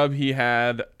scrub he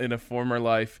had in a former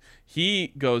life.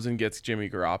 He goes and gets Jimmy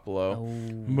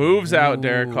Garoppolo, moves out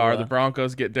Derek Carr. The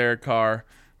Broncos get Derek Carr,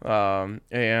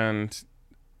 and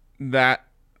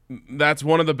that's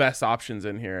one of the best options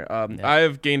in here. I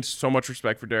have gained so much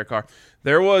respect for Derek Carr.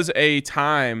 There was a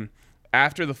time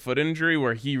after the foot injury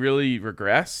where he really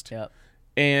regressed. Yep.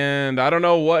 And I don't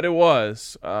know what it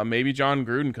was. Maybe John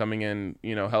Gruden coming in,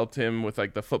 helped him with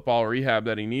like the football rehab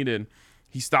that he needed.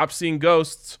 He stopped seeing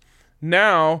ghosts.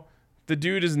 Now the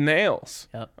dude is nails.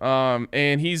 Yep.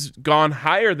 And he's gone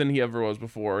higher than he ever was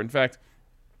before. In fact,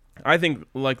 I think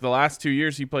like the last 2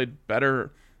 years he played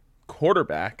better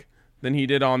quarterback than he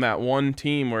did on that one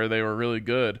team where they were really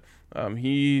good.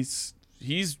 He's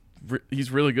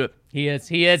really good. He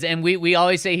is, and we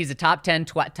always say he's a top 10,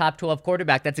 top 12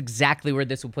 quarterback. That's exactly where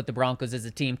this would put the Broncos as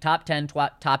a team. Top 10,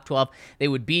 top 12. They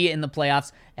would be in the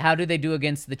playoffs. How do they do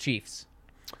against the Chiefs?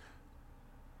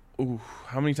 Ooh,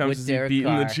 how many times has he Derek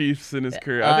beaten Carr. the Chiefs in his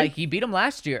career? He beat them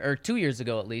last year, or 2 years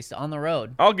ago at least, on the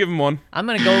road. I'll give him one. I'm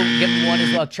going to go give him one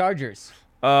as well. Chargers.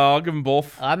 I'll give him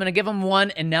both. I'm going to give him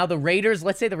one, and now the Raiders.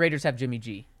 Let's say the Raiders have Jimmy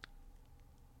G.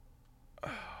 Oh,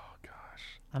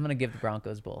 gosh. I'm going to give the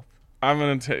Broncos both. I'm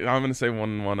gonna say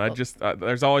 1-1.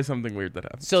 There's always something weird that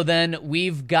happens. So then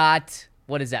we've got,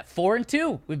 what is that,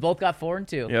 4-2? We've both got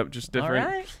 4-2. Yep, just different.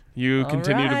 All right. You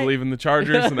continue to believe in the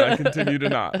Chargers, and I continue to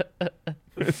not.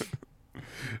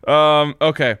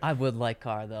 Okay. I would like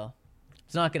Carr though.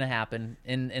 It's not gonna happen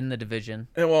in the division.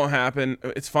 It won't happen.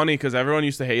 It's funny because everyone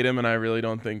used to hate him, and I really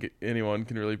don't think anyone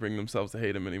can really bring themselves to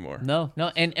hate him anymore. No,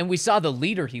 and we saw the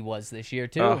leader he was this year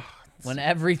too. When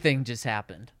everything just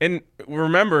happened. And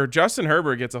remember, Justin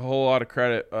Herbert gets a whole lot of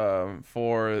credit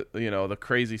for the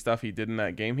crazy stuff he did in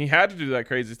that game. He had to do that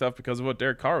crazy stuff because of what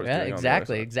Derek Carr was doing.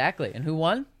 Yeah, exactly. And who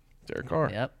won? Derek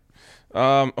Carr. Yep.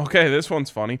 Okay, this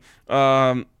one's funny.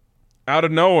 Out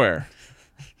of nowhere,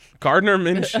 Gardner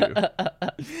Minshew.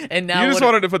 And now you just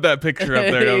wanted to put that picture up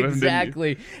there of him,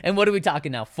 exactly. Didn't you? And what are we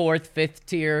talking now? 4th, 5th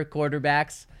tier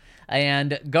quarterbacks.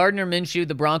 And Gardner Minshew,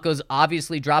 the Broncos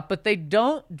obviously drop, but they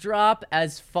don't drop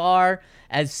as far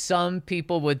as some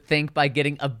people would think by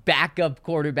getting a backup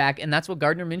quarterback. And that's what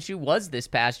Gardner Minshew was this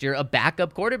past year, a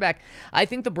backup quarterback. I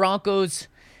think the Broncos,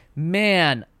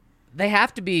 man, they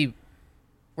have to be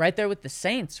right there with the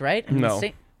Saints, right? I mean, no.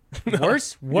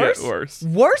 Worse? Yeah,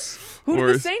 worse. Who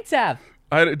do the Saints have?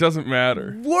 It doesn't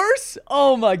matter. Worse?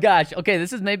 Oh, my gosh. Okay,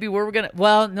 this is maybe where we're going to...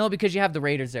 Well, no, because you have the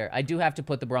Raiders there. I do have to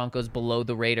put the Broncos below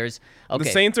the Raiders. Okay. The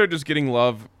Saints are just getting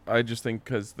love, I just think,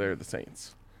 because they're the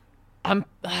Saints. Oh,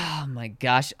 my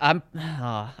gosh. I'm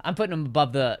putting them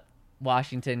above the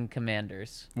Washington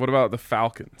Commanders. What about the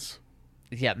Falcons?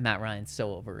 Yeah, Matt Ryan's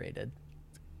so overrated.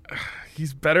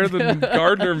 He's better than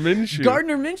Gardner Minshew.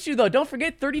 Gardner Minshew, though. Don't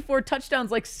forget, 34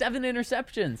 touchdowns, like 7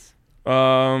 interceptions.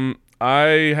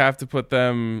 I have to put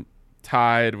them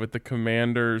tied with the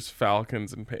Commanders,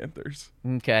 Falcons, and Panthers.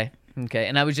 Okay.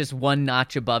 And I was just one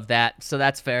notch above that, so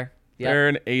that's fair. Yep. They're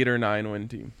an 8 or 9 win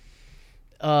team.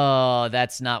 Oh,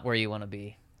 that's not where you want to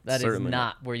be. That Certainly is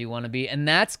not where you want to be. And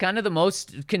that's kind of the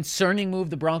most concerning move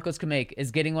the Broncos can make,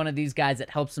 is getting one of these guys that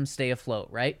helps them stay afloat,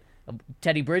 right?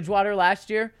 Teddy Bridgewater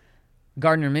last year,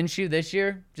 Gardner Minshew this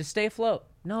year, just stay afloat.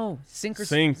 No, sink.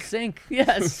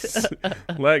 Yes.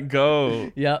 Let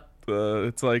go. Yep.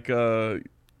 It's like the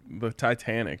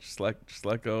Titanic. Just let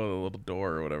go of the little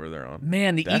door or whatever they're on.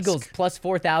 Man, the Desk. Eagles plus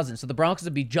 4,000. So the Broncos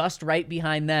would be just right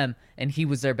behind them, and he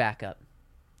was their backup.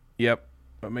 Yep,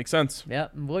 that makes sense.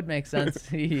 Yep, would make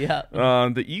sense. Yeah.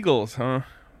 The Eagles, huh?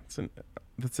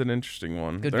 That's an interesting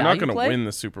one. Good They're not value going to play? win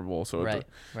the Super Bowl, so Right.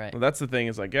 well, that's the thing.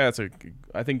 Is like, yeah,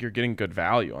 I think you're getting good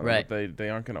value on Right. it. But they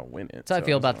aren't going to win it. That's how I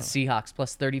feel about the Seahawks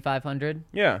plus 3,500.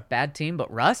 Yeah. Bad team,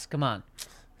 but Russ, come on.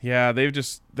 Yeah,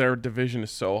 their division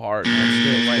is so hard.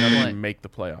 They might not even make the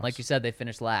playoffs. Like you said, they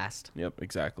finished last. Yep,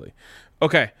 exactly.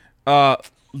 Okay.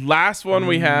 Last one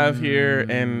we have here,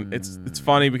 and it's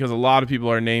funny because a lot of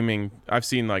people are naming. I've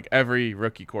seen like every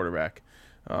rookie quarterback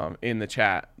in the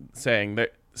chat saying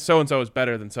that so and so is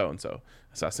better than so and so.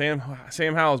 I saw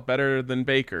Sam Howell is better than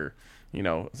Baker,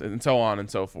 and so on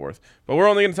and so forth. But we're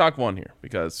only going to talk one here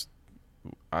because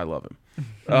I love him.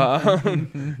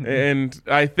 And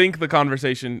I think the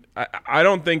conversation, I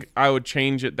don't think I would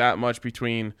change it that much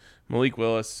between Malik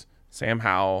Willis, Sam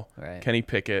Howell, Kenny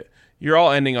Pickett. You're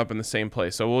all ending up in the same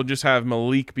place. So we'll just have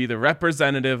Malik be the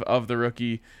representative of the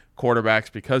rookie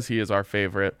quarterbacks because he is our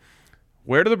favorite.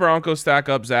 Where do the Broncos stack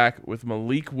up, Zach, with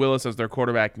Malik Willis as their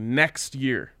quarterback next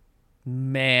year?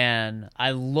 Man, I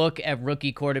look at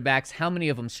rookie quarterbacks. How many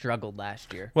of them struggled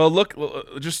last year? Well,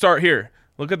 just start here.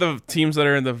 Look at the teams that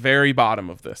are in the very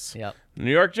bottom of this. Yep. The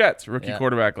New York Jets, rookie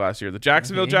quarterback last year. The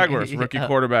Jacksonville Jaguars, rookie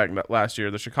quarterback last year.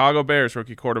 The Chicago Bears,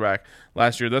 rookie quarterback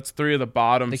last year. That's 3 of the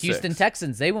bottom 6. The Houston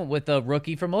Texans, they went with a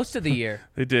rookie for most of the year.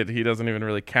 They did. He doesn't even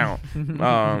really count.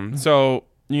 So,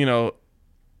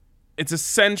 it's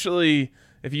essentially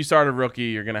if you start a rookie,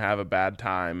 you're going to have a bad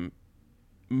time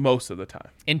most of the time.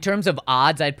 In terms of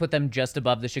odds, I'd put them just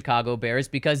above the Chicago Bears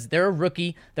because they're a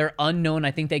rookie. They're unknown.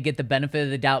 I think they get the benefit of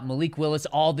the doubt. Malik Willis,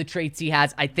 all the traits he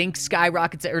has, I think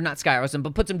skyrockets, or not skyrockets him,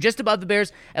 but puts him just above the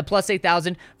Bears at plus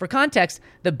 8,000. For context,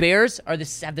 the Bears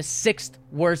have the 6th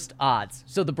worst odds.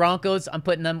 So the Broncos, I'm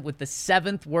putting them with the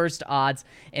 7th worst odds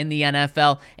in the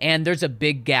NFL. And there's a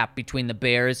big gap between the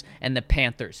Bears and the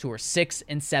Panthers, who are 6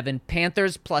 and 7.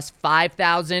 Panthers plus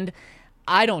 5,000.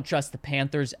 I don't trust the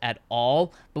Panthers at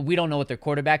all, but we don't know what their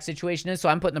quarterback situation is, so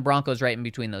I'm putting the Broncos right in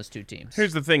between those two teams.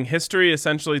 Here's the thing. History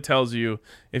essentially tells you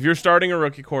if you're starting a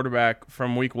rookie quarterback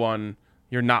from week 1,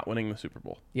 you're not winning the Super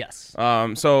Bowl. Yes.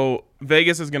 So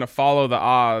Vegas is going to follow the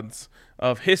odds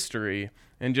of history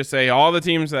and just say all the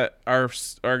teams that are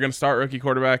going to start rookie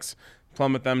quarterbacks,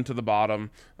 plummet them to the bottom.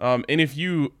 And if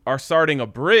you are starting a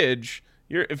bridge,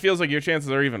 it feels like your chances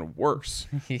are even worse.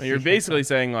 You're basically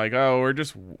saying like, oh,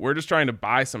 we're just trying to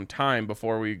buy some time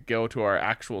before we go to our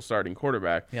actual starting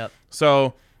quarterback. Yep.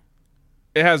 So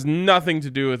it has nothing to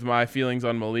do with my feelings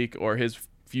on Malik or his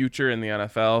future in the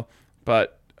NFL,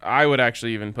 but I would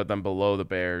actually even put them below the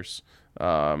Bears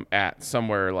at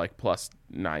somewhere like plus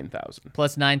 9,000.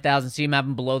 Plus 9,000. So you have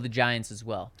them below the Giants as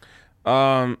well.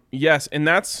 Yes, and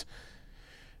that's.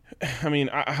 I mean,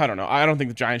 I don't know. I don't think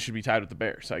the Giants should be tied with the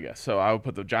Bears, I guess. So I would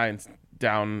put the Giants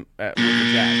down with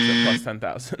the Jags at plus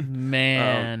 10,000.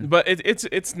 Man. But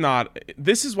it's not.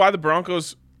 This is why the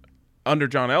Broncos under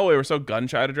John Elway were so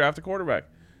gun-shy to draft a quarterback.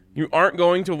 You aren't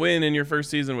going to win in your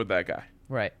first season with that guy.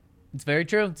 Right. It's very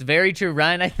true. It's very true,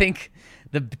 Ryan. I think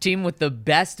the team with the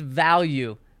best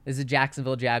value is the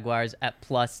Jacksonville Jaguars at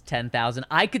plus 10,000.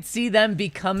 I could see them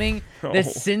becoming the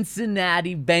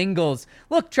Cincinnati Bengals.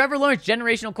 Look, Trevor Lawrence,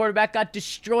 generational quarterback, got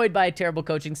destroyed by a terrible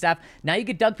coaching staff. Now you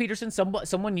get Doug Peterson,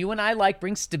 someone you and I like,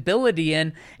 brings stability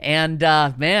in, and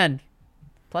man,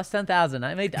 plus 10,000.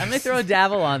 I may throw a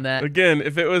dabble on that. Again,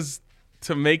 if it was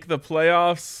to make the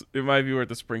playoffs, it might be worth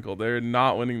a sprinkle. They're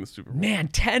not winning the Super Bowl. Man,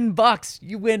 $10,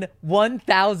 you win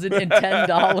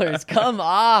 $1,010. Come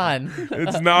on.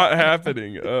 It's not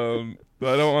happening. I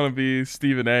don't want to be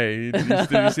Stephen A. Did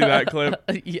you see that clip?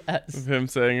 Yes. Of him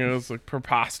saying it was like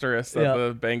preposterous that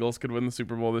the Bengals could win the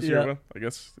Super Bowl this year. Well, I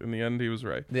guess in the end he was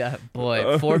right. Yeah,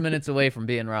 boy, 4 minutes away from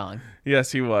being wrong.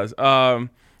 Yes, he was. All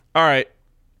right.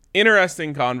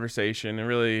 Interesting conversation and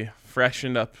really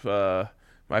freshened up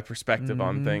my perspective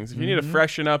on things. If you need to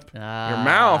freshen up your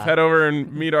mouth, head over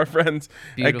and meet our friends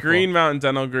at Green Mountain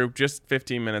Dental Group, just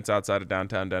 15 minutes outside of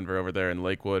downtown Denver over there in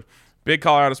Lakewood. Big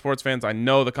Colorado sports fans. I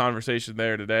know the conversation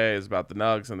there today is about the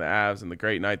Nugs and the Avs and the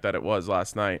great night that it was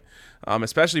last night,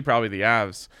 especially probably the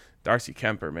Avs. Darcy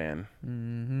Kemper, man.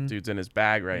 Dude's in his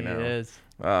bag right now. He is.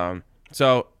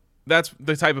 So that's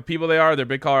the type of people they are. They're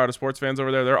big Colorado sports fans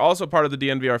over there. They're also part of the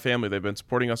DNVR family. They've been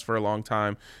supporting us for a long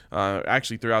time,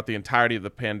 actually throughout the entirety of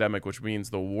the pandemic, which means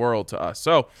the world to us.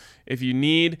 So if you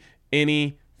need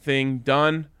anything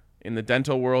done, in the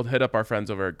dental world, hit up our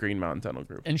friends over at Green Mountain Dental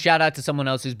Group. And shout out to someone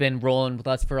else who's been rolling with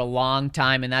us for a long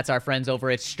time, and that's our friends over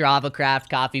at Strava Craft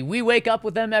Coffee. We wake up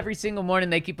with them every single morning.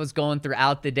 They keep us going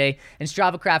throughout the day. And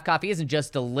Strava Craft Coffee isn't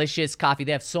just delicious coffee.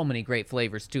 They have so many great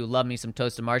flavors, too. Love me some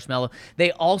toasted marshmallow.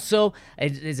 They also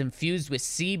is infused with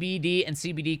CBD, and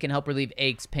CBD can help relieve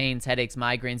aches, pains, headaches,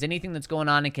 migraines, anything that's going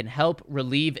on. It can help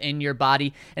relieve in your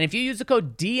body. And if you use the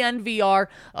code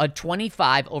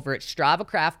DNVR25 over at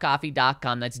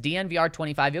StravaCraftCoffee.com, that's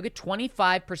DNVR25, you'll get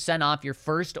 25% off your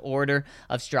first order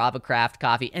of Strava Craft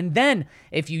Coffee. And then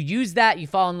if you use that, you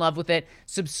fall in love with it,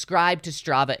 subscribe to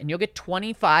Strava, and you'll get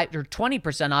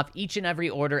 20% off each and every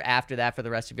order after that for the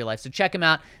rest of your life. So check them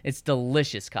out. It's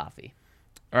delicious coffee.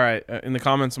 All right. In the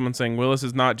comments, someone's saying Willis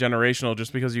is not generational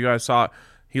just because you guys saw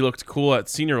he looked cool at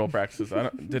Senior Bowl practices.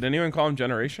 Did anyone call him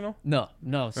generational? No,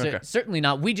 Okay. Certainly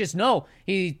not. We just know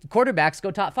quarterbacks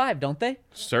go top 5, don't they?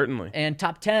 Certainly. And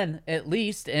top 10 at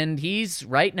least. And he's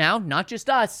right now, not just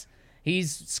us,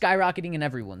 he's skyrocketing in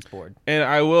everyone's board. And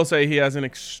I will say he has an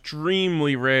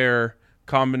extremely rare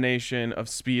combination of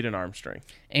speed and arm strength.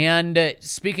 And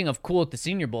speaking of cool at the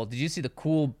Senior Bowl, did you see the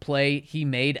cool play he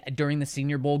made during the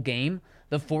Senior Bowl game?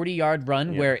 The 40-yard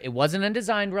run where it wasn't a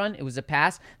designed run, it was a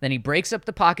pass. Then he breaks up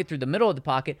the pocket through the middle of the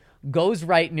pocket, goes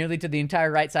right nearly to the entire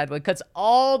right side, but cuts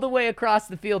all the way across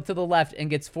the field to the left and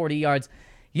gets 40 yards.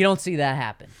 You don't see that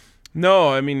happen.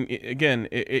 No, I mean, again,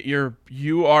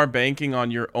 you are banking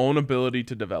on your own ability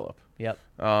to develop. Yep.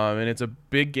 And it's a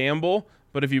big gamble,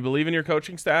 but if you believe in your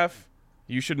coaching staff,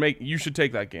 you should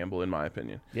take that gamble, in my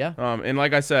opinion. Yeah. And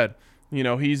like I said,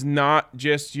 he's not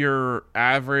just your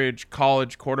average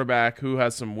college quarterback who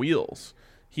has some wheels.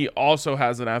 He also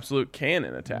has an absolute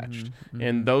cannon attached. Mm-hmm.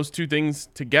 And those two things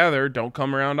together don't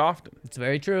come around often. It's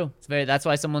very true. That's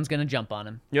why someone's going to jump on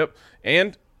him. Yep.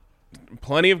 And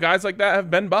plenty of guys like that have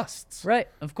been busts. Right,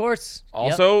 of course.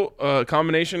 Also, a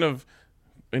combination of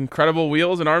incredible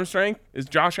wheels and arm strength is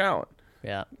Josh Allen.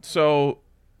 Yeah. So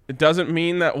it doesn't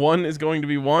mean that one is going to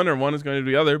be one or one is going to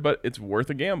be the other, but it's worth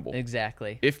a gamble.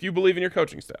 Exactly. If you believe in your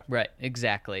coaching staff. Right,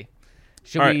 exactly.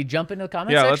 Should we jump into the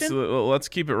comment section? Yeah, let's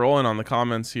keep it rolling on the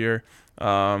comments here.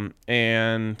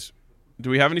 And do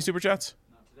we have any super chats?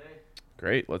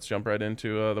 Great. Let's jump right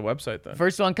into the website then.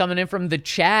 First one coming in from the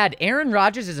Chad. Aaron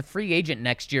Rodgers is a free agent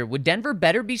next year. Would Denver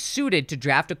better be suited to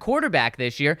draft a quarterback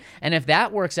this year? And if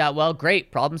that works out well,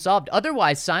 great. Problem solved.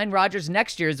 Otherwise, sign Rodgers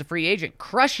next year as a free agent.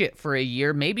 Crush it for a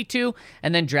year, maybe 2,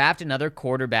 and then draft another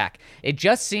quarterback. It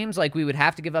just seems like we would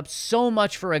have to give up so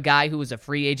much for a guy who is a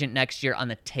free agent next year on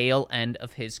the tail end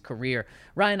of his career.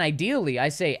 Ryan, ideally, I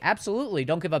say absolutely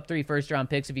don't give up 3 first-round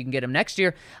picks if you can get him next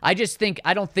year. I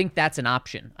don't think that's an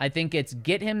option. I think it's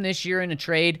get him this year in a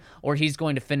trade, or he's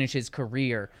going to finish his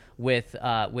career with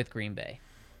Green Bay.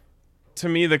 To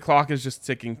me, the clock is just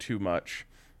ticking too much.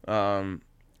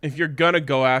 If you're going to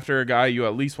go after a guy, you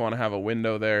at least want to have a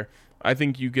window there. I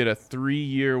think you get a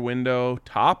 3-year window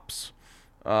tops.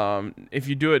 If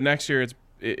you do it next year,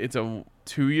 it's a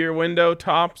 2-year window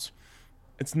tops.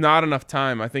 It's not enough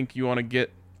time. I think you need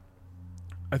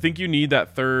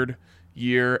that 3rd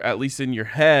year, at least in your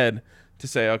head, to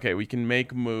say, okay, we can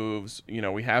make moves.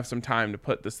 We have some time to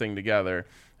put this thing together.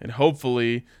 And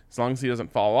hopefully, as long as he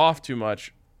doesn't fall off too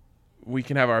much, we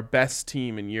can have our best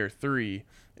team in year 3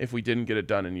 if we didn't get it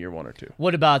done in year 1 or 2.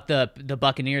 What about the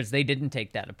Buccaneers? They didn't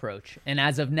take that approach. And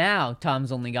as of now,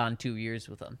 Tom's only gone 2 years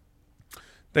with them.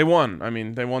 They won. I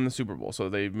mean, they won the Super Bowl, so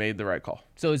they made the right call.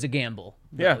 So it was a gamble.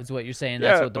 Yeah. Is what you're saying.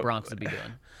 That's what the Broncos would be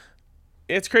doing.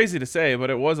 It's crazy to say, but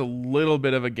it was a little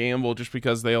bit of a gamble just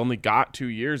because they only got 2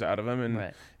 years out of him.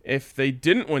 And if they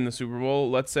didn't win the Super Bowl,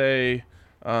 let's say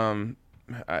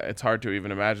it's hard to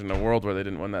even imagine a world where they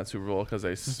didn't win that Super Bowl because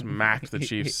they smacked the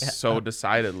Chiefs so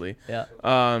decidedly. Yeah.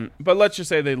 But let's just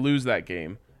say they lose that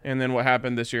game, and then what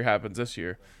happened this year happens this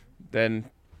year. Then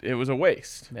it was a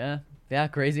waste. Yeah. Yeah,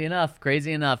 crazy enough.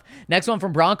 Next one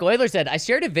from Bronco Oiler said, I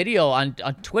shared a video on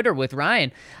Twitter with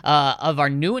Ryan of our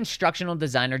new instructional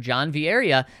designer, John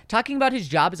Vieira, talking about his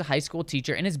job as a high school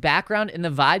teacher and his background, and the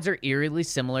vibes are eerily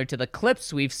similar to the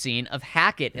clips we've seen of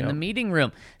Hackett in the meeting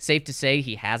room. Safe to say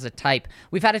he has a type.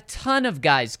 We've had a ton of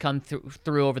guys come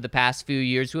through over the past few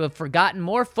years who have forgotten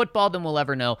more football than we'll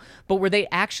ever know, but were they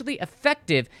actually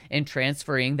effective in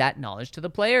transferring that knowledge to the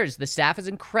players? The staff is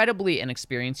incredibly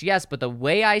inexperienced, yes, but the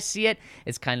way I see it,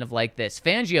 it's kind of like this.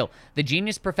 Fangio, the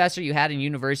genius professor you had in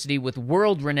university with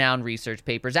world-renowned research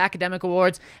papers, academic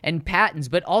awards, and patents,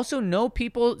 but also no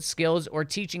people skills or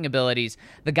teaching abilities.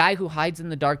 The guy who hides in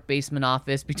the dark basement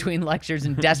office between lectures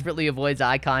and desperately avoids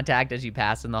eye contact as you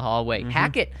pass in the hallway.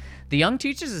 Hackett, the young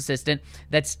teacher's assistant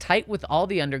that's tight with all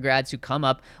the undergrads who come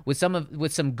up with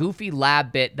some goofy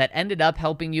lab bit that ended up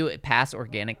helping you pass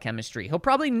organic chemistry. He'll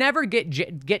probably never get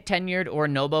tenured or a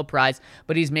Nobel Prize,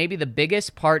 but he's maybe the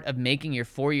biggest part of making your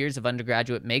 4 years of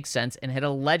undergraduate make sense and hit a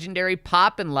legendary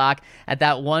pop and lock at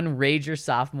that one rager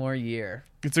sophomore year.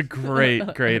 It's a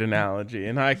great analogy,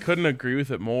 and I couldn't agree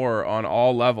with it more on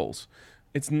all levels.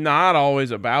 It's not always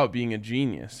about being a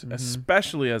genius,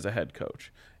 especially as a head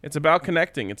coach. It's about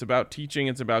connecting. It's about teaching.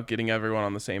 It's about getting everyone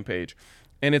on the same page.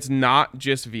 And it's not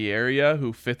just Vieira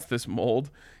who fits this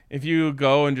mold. If you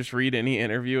go and just read any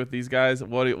interview with these guys,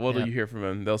 what do you hear from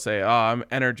them? They'll say, I'm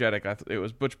energetic. It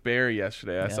was Butch Barry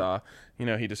yesterday I saw.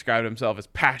 He described himself as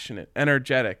passionate,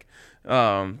 energetic,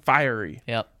 fiery.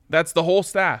 Yep. That's the whole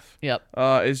staff. Yep.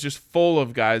 Is just full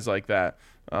of guys like that.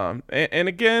 And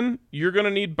again, you're going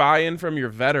to need buy-in from your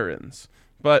veterans.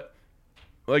 But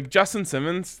like Justin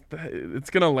Simmons, it's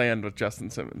going to land with Justin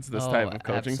Simmons, this type of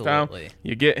coaching style.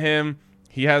 You get him.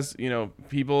 He has,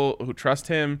 people who trust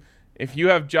him. If you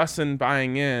have Justin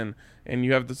buying in and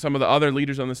you have some of the other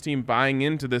leaders on this team buying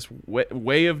into this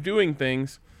way of doing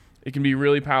things, it can be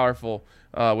really powerful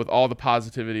with all the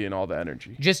positivity and all the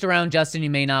energy. Just around Justin, you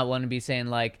may not want to be saying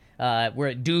like,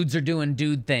 where dudes are doing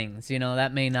dude things.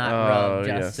 That may not rub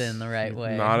Justin the right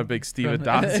way. Not a big Steve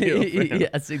Adazio fan.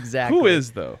 Yes, exactly. Who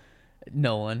is, though?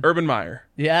 No one. Urban Meyer.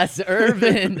 Yes,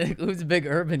 Urban. Who's a big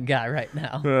Urban guy right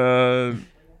now?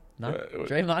 Not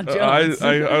Draymond Jones.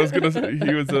 I was gonna say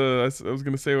he was. I was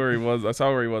gonna say where he was. I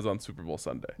saw where he was on Super Bowl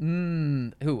Sunday.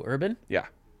 Who? Urban? Yeah.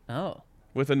 Oh.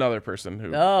 With another person who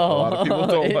a lot of people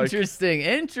don't like.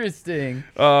 Interesting.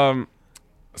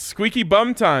 Squeaky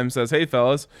Bum Time says, "Hey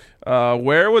fellas,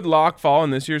 where would Locke fall in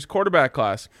this year's quarterback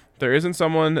class? If there isn't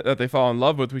someone that they fall in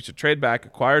love with, we should trade back,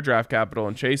 acquire draft capital,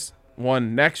 and chase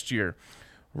one next year.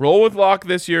 Roll with Locke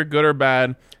this year, good or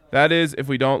bad. That is, if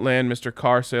we don't land Mr.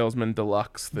 Car Salesman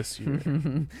Deluxe this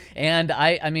year." And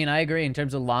I agree. In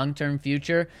terms of long-term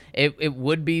future, it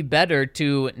would be better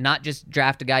to not just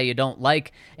draft a guy you don't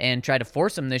like and try to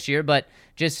force him this year, but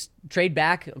just trade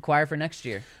back, acquire for next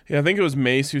year. Yeah, I think it was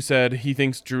Mace who said he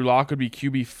thinks Drew Lock would be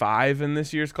QB5 in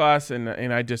this year's class, and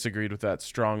I disagreed with that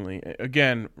strongly.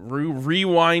 Again,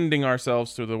 rewinding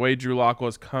ourselves to the way Drew Lock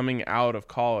was coming out of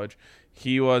college,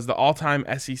 he was the all-time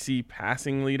SEC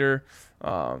passing leader.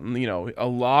 A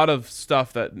lot of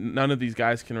stuff that none of these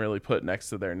guys can really put next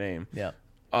to their name. Yeah.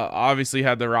 Obviously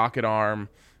had the rocket arm,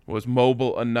 was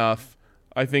mobile enough.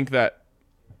 I think that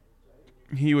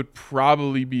he would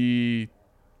probably be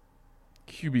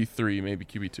QB3, maybe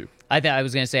QB2. I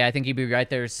was going to say, I think he'd be right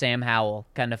there with Sam Howell,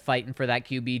 kind of fighting for that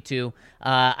QB2.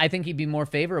 I think he'd be more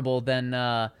favorable than,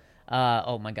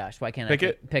 oh my gosh, why can't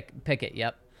Pickett? Pickett,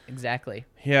 yep, exactly.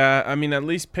 Yeah, I mean, at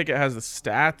least Pickett has the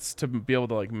stats to be able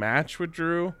to, like, match with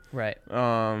Drew. Right.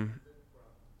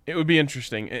 It would be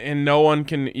interesting. And no one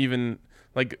can even,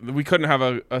 like, we couldn't have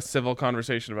a civil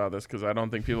conversation about this because I don't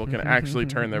think people can actually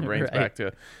turn their brains back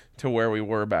to where we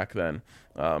were back then.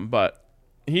 But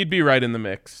he'd be right in the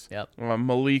mix. Yep.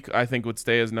 Malik, I think, would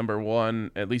stay as number one,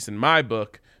 at least in my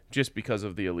book, just because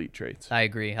of the elite traits. I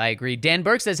agree. Dan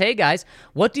Burke says, "Hey guys,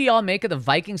 what do y'all make of the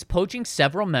Vikings poaching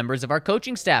several members of our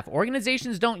coaching staff?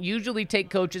 Organizations don't usually take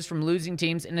coaches from losing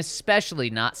teams, and especially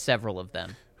not several of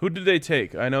them." Who did they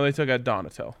take? I know they took out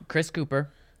Donatel. Chris Cooper.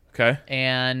 Okay.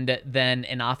 And then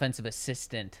an offensive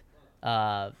assistant,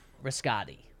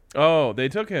 Riscotti. Oh, they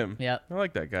took him. Yep. I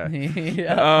like that guy.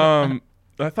 Yeah.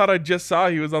 I thought I just saw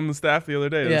he was on the staff the other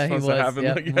day. Yeah, he was. To happen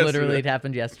like yesterday. Literally, it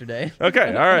happened yesterday.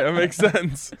 Okay, all right, that makes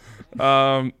sense.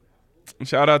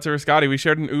 Shout out to Riscotti. We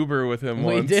shared an Uber with him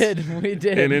once. We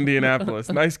did. In Indianapolis.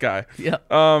 Nice guy. Yeah.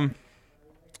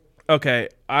 Okay,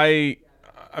 I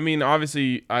mean,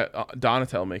 obviously,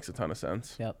 Donatel makes a ton of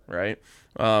sense. Yep. Right?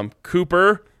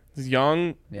 Cooper is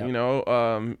young.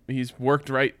 Yep. He's worked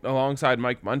right alongside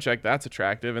Mike Munchak. That's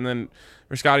attractive. And then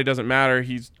Riscotti doesn't matter.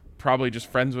 He's probably just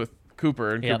friends with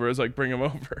Cooper, and Cooper was like, bring him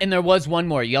over. And there was one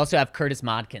more. You also have Curtis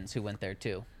Modkins, who went there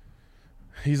too.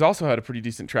 He's also had a pretty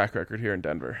decent track record here in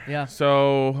Denver. Yeah.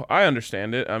 So I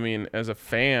understand it. I mean, as a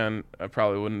fan, it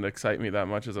probably wouldn't excite me that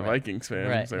much as a Vikings fan.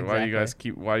 Right. So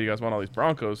Exactly. why do you guys want all these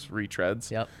Broncos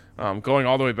retreads? Yep. Going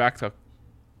all the way back to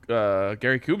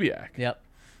Gary Kubiak. Yep.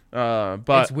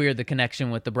 But it's weird, the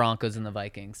connection with the Broncos and the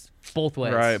Vikings. Both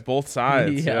ways. Right. Both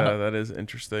sides. Yeah. Yeah, that is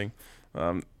interesting.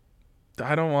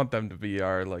 I don't want them to be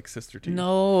our sister team.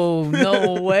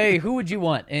 No way. Who would you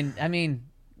want? And I mean,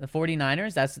 the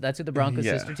 49ers, that's who the Broncos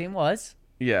sister team was.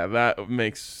 Yeah, that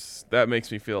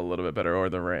makes me feel a little bit better. Or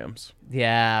the Rams.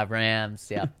 Yeah,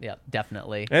 Rams. Yep,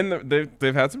 definitely. And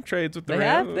they've had some trades with the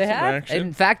Rams. They have.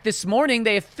 In fact, this morning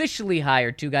they officially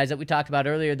hired 2 guys that we talked about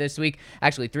earlier this week.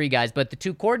 Actually, 3 guys, but the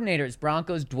 2 coordinators,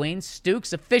 Broncos, Dwayne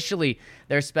Stukes, officially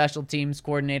their special teams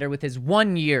coordinator with his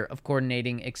 1 year of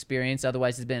coordinating experience.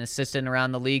 Otherwise, he's been assistant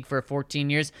around the league for 14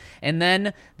 years. And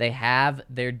then they have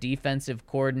their defensive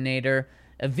coordinator,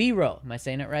 Evero. Am I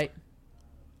saying it right?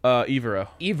 Evero.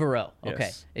 Okay.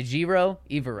 Yes.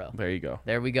 Evero. There you go.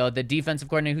 There we go. The defensive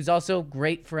coordinator who's also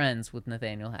great friends with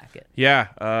Nathaniel Hackett. Yeah.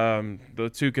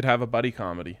 The 2 could have a buddy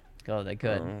comedy. Oh, they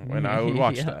could. And I would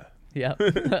watch that. Yeah.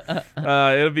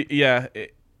 It'll be,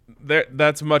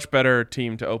 that's a much better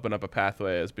team to open up a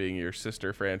pathway as being your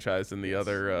sister franchise in the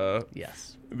other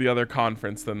the other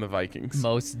conference than the Vikings.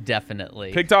 Most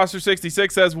definitely. Pig Tosser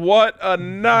 66 says, "What a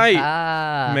night."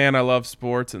 Man, I love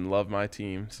sports and love my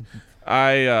teams.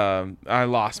 I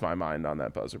lost my mind on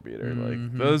that buzzer beater.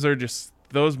 Like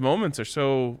those moments are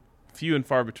so few and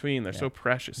far between. They're so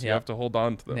precious. You have to hold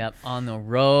on to them. Yep, on the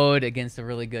road against a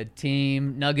really good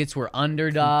team. Nuggets were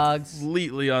underdogs.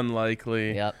 Completely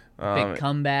unlikely. Yep. Big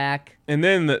comeback. And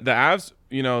then the Avs,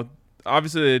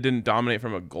 obviously they didn't dominate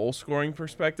from a goal scoring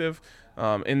perspective.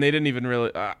 And they didn't even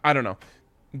really I don't know.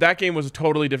 That game was a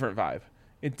totally different vibe.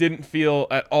 It didn't feel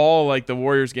at all like the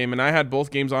Warriors game, and I had both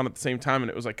games on at the same time, and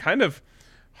it was like kind of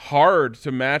hard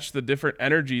to match the different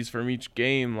energies from each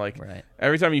game. Like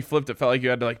every time you flipped, it felt like you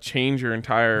had to like change your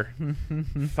entire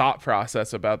thought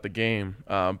process about the game.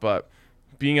 But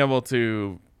being able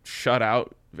to shut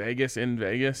out Vegas in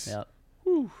Vegas,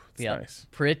 it's nice.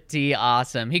 Pretty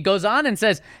awesome. He goes on and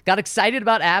says, got excited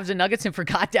about Avs and Nuggets and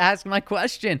forgot to ask my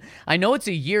question. I know it's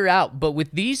a year out, but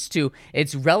with these 2,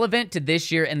 it's relevant to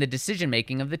this year and the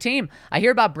decision-making of the team. I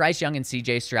hear about Bryce Young and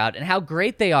CJ Stroud and how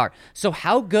great they are. So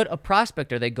how good a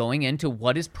prospect are they going into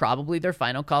what is probably their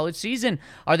final college season?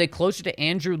 Are they closer to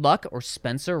Andrew Luck or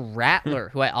Spencer Rattler,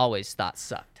 who I always thought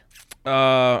sucked?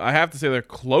 I have to say they're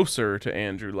closer to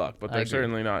Andrew Luck, but they're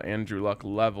certainly not Andrew Luck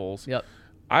levels. Yep.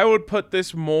 I would put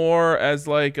this more as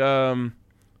like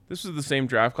this is the same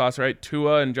draft class, right?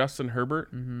 Tua and Justin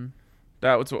Herbert. Mm-hmm.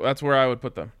 That's where I would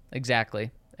put them.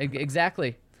 Exactly.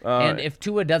 And if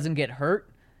Tua doesn't get hurt,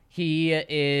 he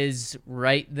is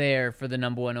right there for the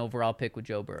number 1 overall pick with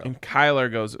Joe Burrow. And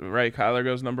Kyler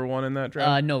goes number 1 in that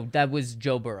draft. No, that was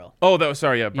Joe Burrow. Oh,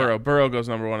 Burrow. Yeah. Burrow goes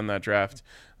number 1 in that draft.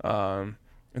 And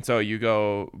so you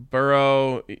go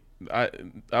Burrow.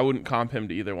 I wouldn't comp him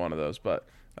to either one of those, but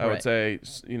I would say,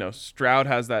 Stroud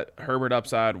has that Herbert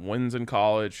upside, wins in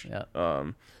college,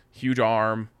 huge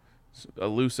arm,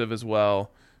 elusive as well.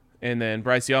 And then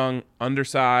Bryce Young,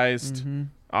 undersized,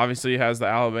 obviously has the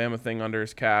Alabama thing under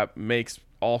his cap, makes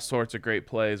all sorts of great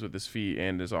plays with his feet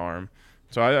and his arm.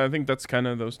 So I think that's kind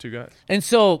of those 2 guys. And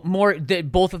so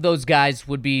both of those guys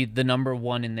would be the number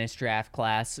 1 in this draft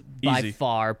class by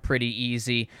far, pretty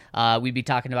easy. We'd be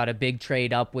talking about a big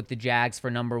trade up with the Jags for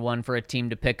number 1 for a team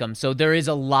to pick them. So there is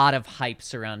a lot of hype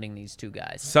surrounding these 2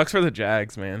 guys. Sucks for the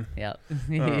Jags, man. Yeah.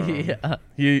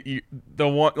 The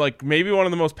one, like maybe one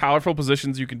of the most powerful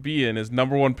positions you could be in is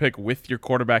number 1 pick with your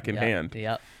quarterback in hand.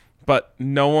 Yep. But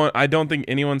I don't think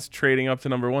anyone's trading up to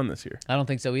number 1 this year. I don't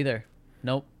think so either.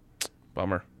 Nope.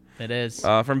 Bummer. It is.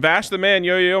 From Bash the Man,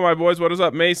 yo, my boys, what is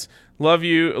up, Mace? Love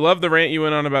you. Love the rant you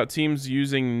went on about teams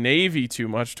using Navy too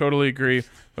much. Totally agree.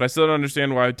 But I still don't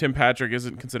understand why Tim Patrick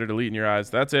isn't considered elite in your eyes.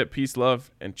 That's it. Peace, love,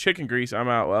 and chicken grease. I'm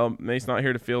out. Well, Mace not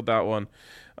here to field that one.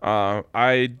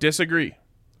 I disagree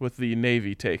with the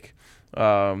Navy take.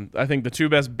 I think the 2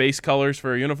 best base colors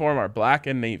for a uniform are black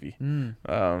and navy.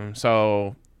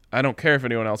 So I don't care if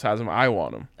anyone else has them. I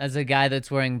want them. As a guy that's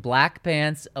wearing black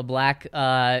pants, a black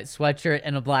sweatshirt,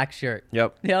 and a black shirt.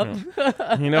 Yep. Yep.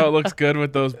 You know what looks good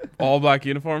with those all-black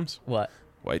uniforms? What?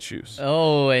 White shoes.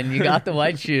 Oh, and you got the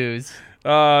white shoes.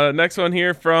 Next one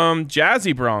here from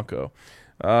Jazzy Bronco.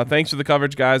 Thanks for the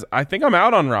coverage, guys. I think I'm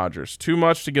out on Rodgers. Too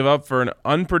much to give up for an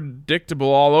unpredictable,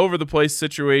 all-over-the-place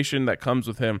situation that comes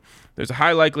with him. There's a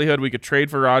high likelihood we could trade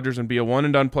for Rodgers and be a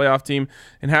one-and-done playoff team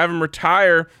and have him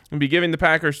retire and be giving the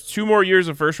Packers 2 more years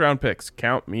of first-round picks.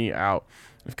 Count me out.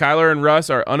 If Kyler and Russ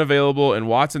are unavailable and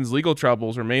Watson's legal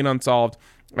troubles remain unsolved,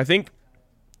 I think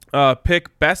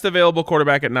pick best available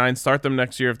quarterback at 9, start them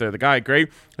next year if they're the guy, great.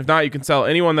 If not, you can sell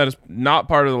anyone that is not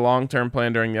part of the long-term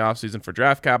plan during the offseason for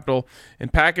draft capital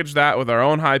and package that with our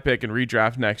own high pick and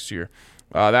redraft next year.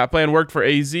 That plan worked for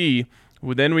AZ.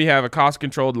 Then we have a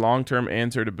cost-controlled long-term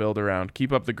answer to build around.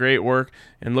 Keep up the great work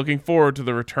and looking forward to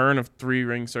the return of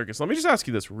 3-Ring Circus. Let me just ask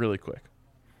you this really quick.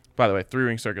 By the way,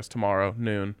 3-Ring Circus tomorrow,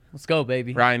 noon. Let's go,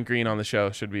 baby. Ryan Green on the show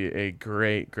should be a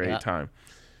great time.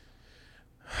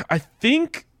 I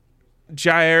think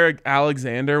Jair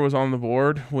Alexander was on the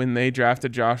board when they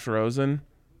drafted Josh Rosen.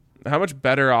 How much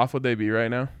better off would they be right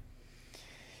now?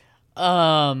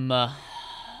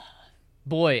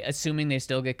 Boy, assuming they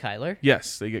still get Kyler.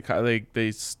 Yes, they get Kyler.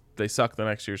 They suck the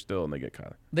next year still, and they get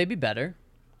Kyler. They'd be better.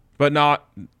 But not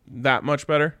that much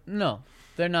better? No.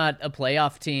 They're not a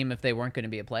playoff team if they weren't going to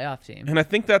be a playoff team. And I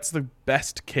think that's the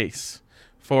best case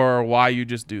for why you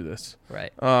just do this.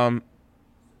 Right.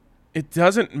 It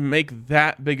doesn't make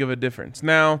that big of a difference.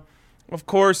 Now, of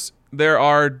course, there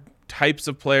are types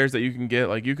of players that you can get.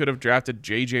 Like, you could have drafted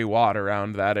J.J. Watt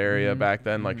around that area back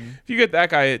then. Like, if you get that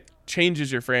guy, it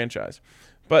changes your franchise.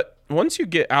 But once you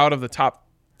get out of the top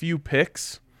few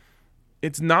picks,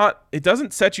 it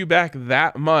doesn't set you back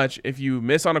that much if you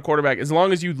miss on a quarterback, as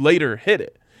long as you later hit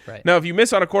it. Right. Now, if you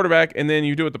miss on a quarterback and then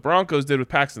you do what the Broncos did with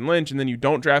Paxton Lynch, and then you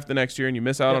don't draft the next year and you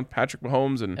miss out on Patrick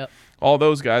Mahomes and all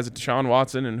those guys, Deshaun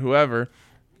Watson and whoever,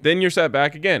 then you're set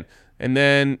back again. And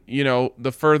then,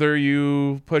 the further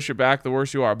you push it back, the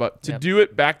worse you are. But to do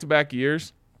it back-to-back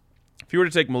years, if you were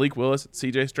to take Malik Willis at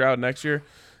C.J. Stroud next year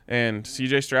and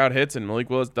C.J. Stroud hits and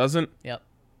Malik Willis doesn't,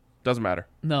 doesn't matter.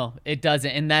 No, it doesn't.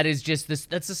 And that is just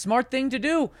that's a smart thing to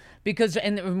do because,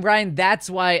 and Ryan, that's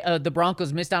why the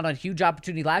Broncos missed out on a huge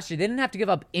opportunity last year. They didn't have to give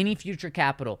up any future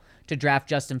capital to draft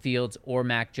Justin Fields or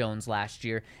Mac Jones last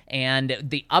year. And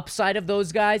the upside of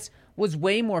those guys was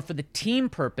way more for the team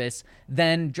purpose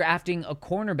than drafting a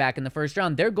cornerback in the first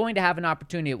round. They're going to have an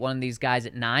opportunity at one of these guys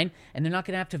at 9, and they're not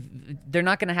going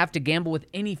to have to gamble with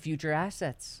any future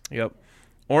assets. Yep.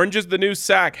 Orange is the new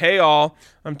sack. Hey, all.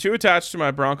 I'm too attached to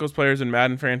my Broncos players in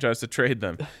Madden franchise to trade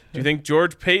them. Do you think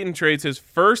George Payton trades his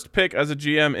first pick as a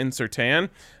GM in Surtain?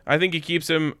 I think he keeps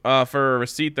him for a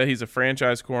receipt that he's a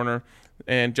franchise corner,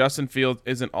 and Justin Fields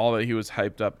isn't all that he was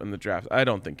hyped up in the draft. I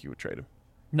don't think he would trade him.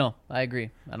 No, I agree.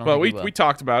 I don't but think he will. we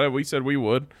talked about it. We said we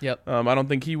would. Yep. I don't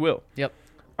think he will. Yep.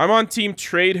 I'm on team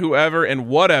trade whoever and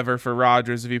whatever for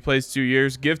Rodgers if he plays 2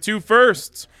 years. Give 2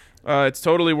 firsts. It's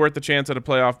totally worth the chance at a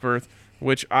playoff berth,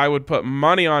 which I would put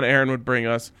money on Aaron would bring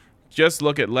us. Just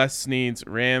look at Les Snead's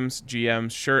Rams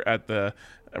GM's shirt at the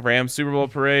Rams Super Bowl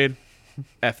parade.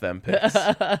 F them picks.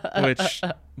 Which,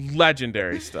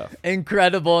 legendary stuff.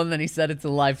 Incredible. And then he said it's a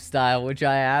lifestyle, which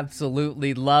I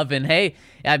absolutely love. And hey,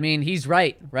 I mean, he's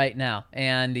right now.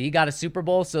 And he got a Super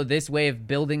Bowl, so this way of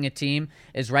building a team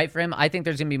is right for him. I think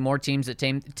there's going to be more teams that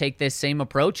take this same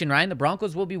approach. And Ryan, the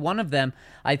Broncos will be one of them,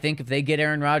 I think, if they get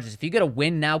Aaron Rodgers. If you get a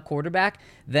win-now quarterback,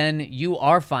 then you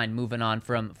are fine moving on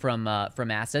from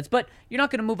assets. But you're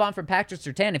not going to move on from Patrick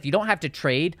Surtain. If you don't have to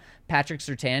trade Patrick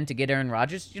Surtain to get Aaron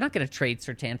Rodgers, you're not going to trade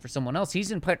Surtain for someone else.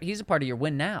 He's a part of your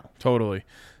win now. Totally.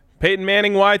 Peyton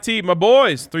Manning, YT, my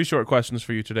boys. 3 short questions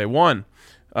for you today. 1,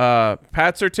 Pat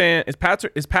Surtain is Pat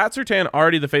Surtain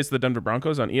already the face of the Denver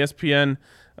Broncos on ESPN?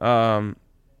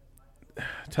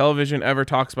 Television ever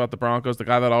talks about the Broncos? The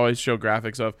guy that always show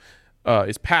graphics of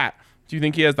is Pat. Do you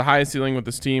think he has the highest ceiling with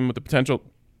this team with the potential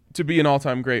to be an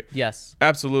all-time great? Yes,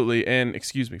 absolutely. And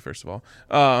excuse me, first of all,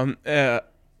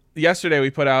 yesterday we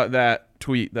put out that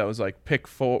tweet that was like pick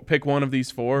one of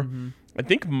these 4. Mm-hmm. I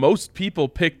think most people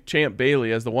picked Champ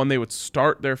Bailey as the one they would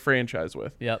start their franchise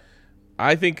with. Yep.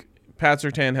 I think Pat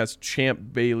Surtain has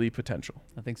Champ Bailey potential.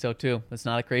 I think so too. That's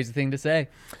not a crazy thing to say.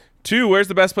 2, where's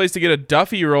the best place to get a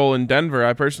Duffy roll in Denver?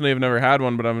 I personally have never had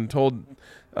one, but I've been told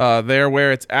there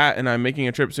where it's at, and I'm making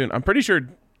a trip soon. I'm pretty sure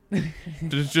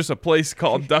there's just a place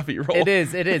called Duffy Roll. It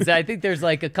is. I think there's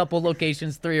like a couple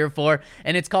locations, 3 or 4,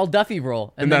 and it's called Duffy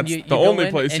Roll. And that's the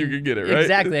only place you can get it, right?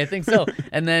 Exactly, I think so.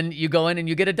 And then you go in and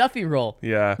you get a Duffy Roll.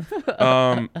 Yeah.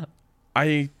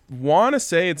 I want to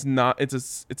say it's not.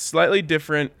 It's slightly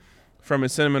different from a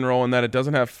cinnamon roll in that it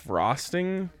doesn't have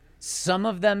frosting. Some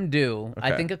of them do. Okay.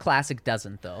 I think a classic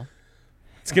doesn't, though.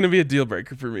 It's gonna be a deal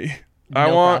breaker for me. No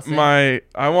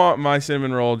I want my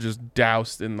cinnamon roll just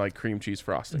doused in like cream cheese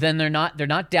frosting. Then they're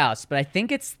not doused, but I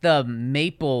think it's the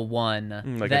maple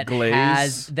one like that a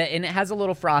glaze and it has a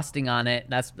little frosting on it.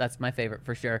 That's my favorite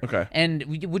for sure. Okay. And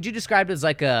would you describe it as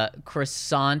like a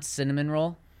croissant cinnamon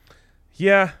roll?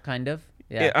 Yeah. Kind of.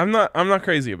 Yeah. I'm not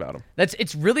crazy about them.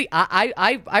 It's really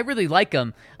I really like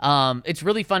them. It's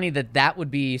really funny that would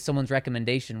be someone's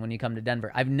recommendation when you come to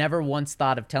Denver. I've never once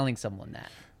thought of telling someone that.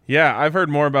 Yeah, I've heard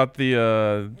more about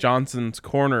the Johnson's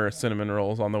Corner cinnamon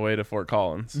rolls on the way to Fort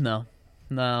Collins. No,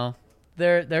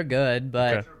 they're good,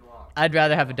 but okay. I'd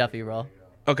rather have a Duffy roll.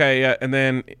 Okay, yeah, and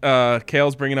then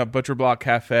Kale's bringing up Butcher Block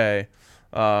Cafe,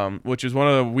 which is one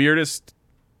of the weirdest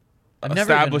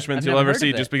establishments you'll ever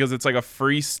see, just because it's like a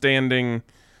freestanding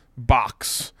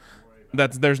box.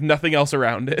 There's nothing else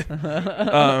around it.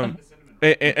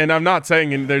 And I'm not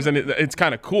saying there's any. It's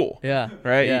kind of cool. Yeah.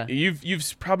 Right. Yeah.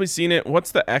 You've probably seen it.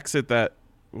 What's the exit that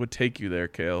would take you there,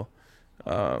 Kale?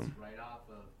 Right off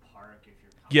of Park if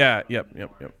you're Yeah. Yep.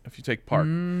 If you take Park.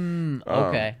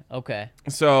 Okay.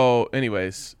 So,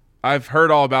 anyways, I've heard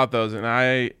all about those, and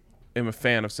I am a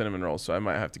fan of cinnamon rolls, so I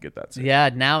might have to get that soon. Yeah,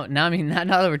 now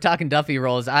that we're talking Duffy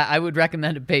rolls, I would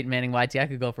recommend a Peyton Manning YT. I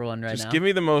could go for one right now. Just give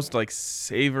me the most like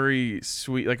savory,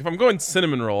 sweet. Like if I'm going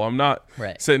cinnamon roll, I'm not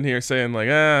sitting here saying like,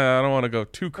 I don't want to go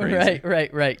too crazy.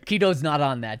 Right. Keto's not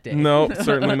on that day. No,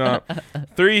 certainly not.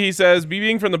 3, he says,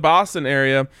 being from the Boston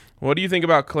area, what do you think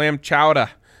about clam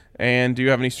chowder? And do you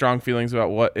have any strong feelings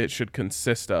about what it should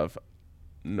consist of?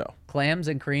 No. Clams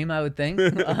and cream, I would think.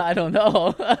 I don't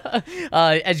know.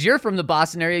 As you're from the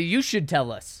Boston area, you should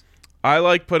tell us. I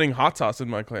like putting hot sauce in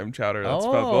my clam chowder. That's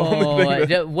about the only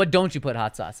thing. What don't you put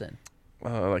hot sauce in?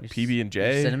 Like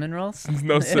PB&J. Cinnamon rolls?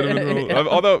 No cinnamon rolls.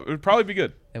 Although it would probably be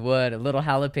good. It would. A little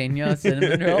jalapeno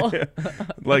cinnamon roll.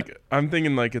 Like I'm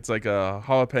thinking like it's like a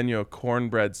jalapeno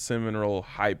cornbread cinnamon roll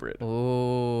hybrid.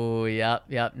 Oh, yep.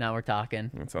 Now we're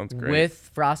talking. That sounds great. With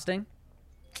frosting?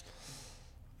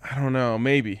 I don't know.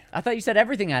 Maybe. I thought you said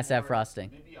everything has to have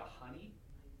frosting. maybe a honey.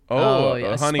 Oh,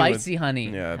 yeah, a honey spicy honey.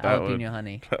 Yeah, jalapeno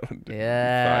honey. That would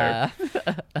Yeah.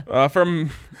 fire. From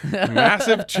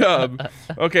Massive Chubb.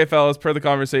 Okay, fellas, per the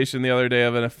conversation the other day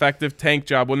of an effective tank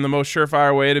job, wouldn't the most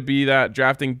surefire way to be that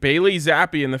drafting Bailey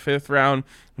Zappi in the 5th round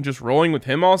and just rolling with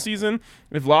him all season?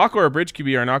 If Locke or a bridge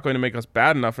QB are not going to make us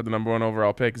bad enough for the number 1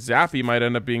 overall pick, Zappi might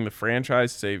end up being the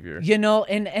franchise savior. You know,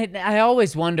 and I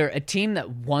always wonder, a team that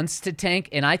wants to tank,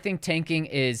 and I think tanking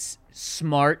is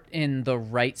smart in the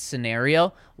right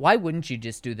scenario, why wouldn't you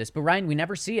just do this? But Ryan, we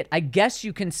never see it. I guess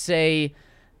you can say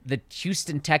the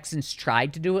Houston Texans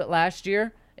tried to do it last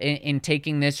year in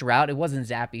taking this route. It wasn't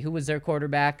Zappi. Who was their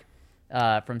quarterback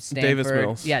from Stanford? Davis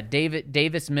Mills. Yeah,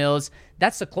 Davis Mills.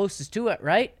 That's the closest to it,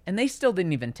 right? And they still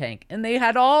didn't even tank. And they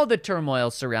had all the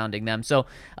turmoil surrounding them. So,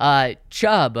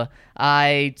 Chubb,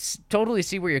 I totally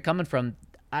see where you're coming from.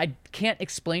 I can't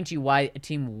explain to you why a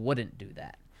team wouldn't do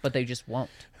that, but they just won't.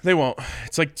 They won't.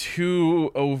 It's like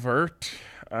too overt.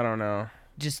 I don't know.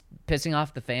 Just pissing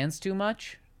off the fans too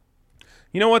much?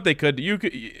 You know what they could? You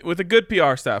could, with a good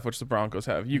PR staff, which the Broncos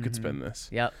have, you could spin this.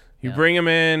 Yep. You bring him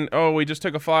in. Oh, we just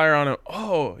took a flyer on him.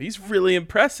 Oh, he's really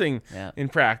impressing in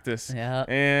practice. Yeah.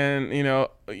 And, you know,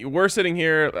 we're sitting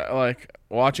here like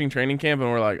watching training camp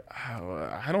and we're like,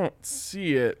 I don't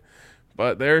see it.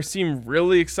 But they seem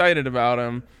really excited about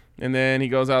him. And then he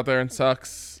goes out there and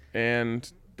sucks.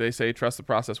 And they say trust the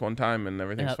process one time and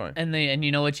everything's fine. And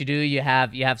you know what you do? You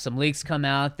have some leaks come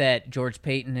out that George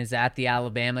Payton is at the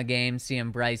Alabama game, seeing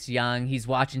Bryce Young. He's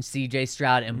watching C.J.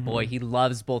 Stroud, and boy, he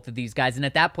loves both of these guys. And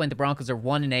at that point, the Broncos are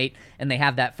 1-8, and they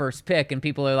have that first pick, and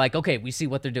people are like, okay, we see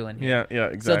what they're doing here. Yeah,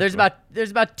 exactly. So there's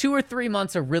about 2 or 3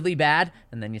 months of really bad,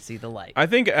 and then you see the light. I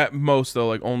think at most, though,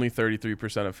 like only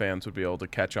 33% of fans would be able to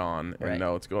catch on and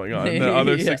know what's going on. The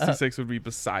other 66 would be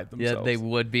beside themselves. Yeah, they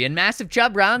would be. And Massive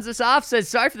Chubb rounds us off, says,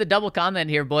 sorry for the double comment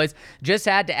here, boys. Just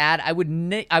had to add, I would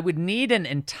need an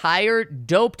entire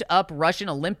doped up Russian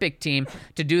Olympic team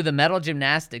to do the mental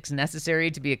gymnastics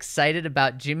necessary to be excited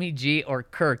about Jimmy G or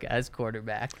Kirk as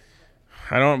quarterback.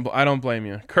 I don't blame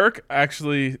you. Kirk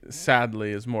actually,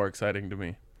 sadly, is more exciting to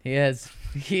me. He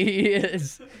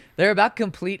is. They're about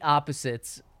complete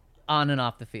opposites on and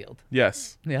off the field.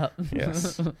 Yes. Yeah.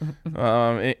 Yes.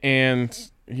 And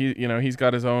he's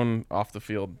got his own off the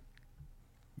field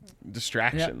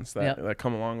distractions that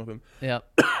come along with him. Yep.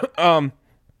 All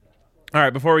right,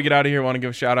 before we get out of here, I want to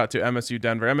give a shout out to MSU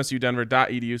Denver,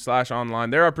 msudenver.edu/online.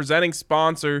 They're our presenting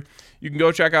sponsor. You can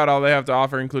go check out all they have to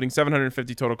offer, including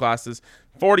 750 total classes,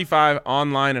 45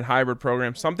 online and hybrid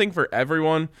programs, something for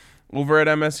everyone over at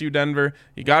MSU Denver.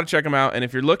 You got to check them out. And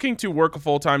if you're looking to work a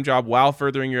full-time job while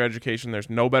furthering your education, there's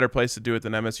no better place to do it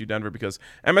than MSU Denver, because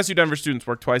MSU Denver students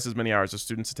work twice as many hours as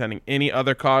students attending any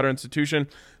other college or institution.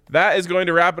 That is going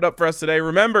to wrap it up for us today.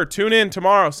 Remember, tune in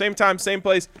tomorrow, same time, same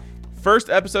place. First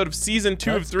episode of season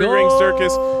 2 of Three Ring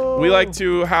Circus. We like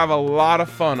to have a lot of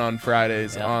fun on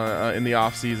Fridays in the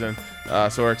off season.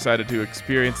 So we're excited to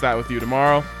experience that with you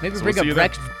tomorrow. Maybe bring a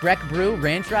Breck Brew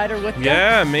Ranch Rider with you.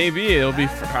 Yeah, maybe. It'll be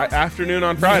afternoon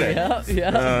on Friday.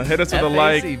 Yeah. Hit us with a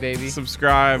like, baby.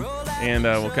 subscribe, and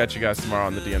we'll catch you guys tomorrow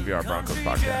on the DNVR Broncos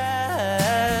Podcast.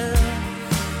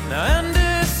 Now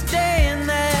understand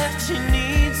that you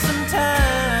need some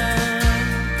time.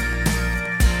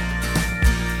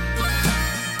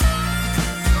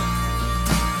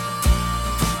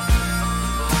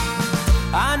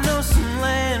 I know some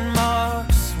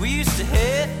landmarks we used to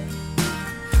hit.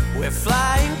 We're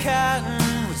flying cotton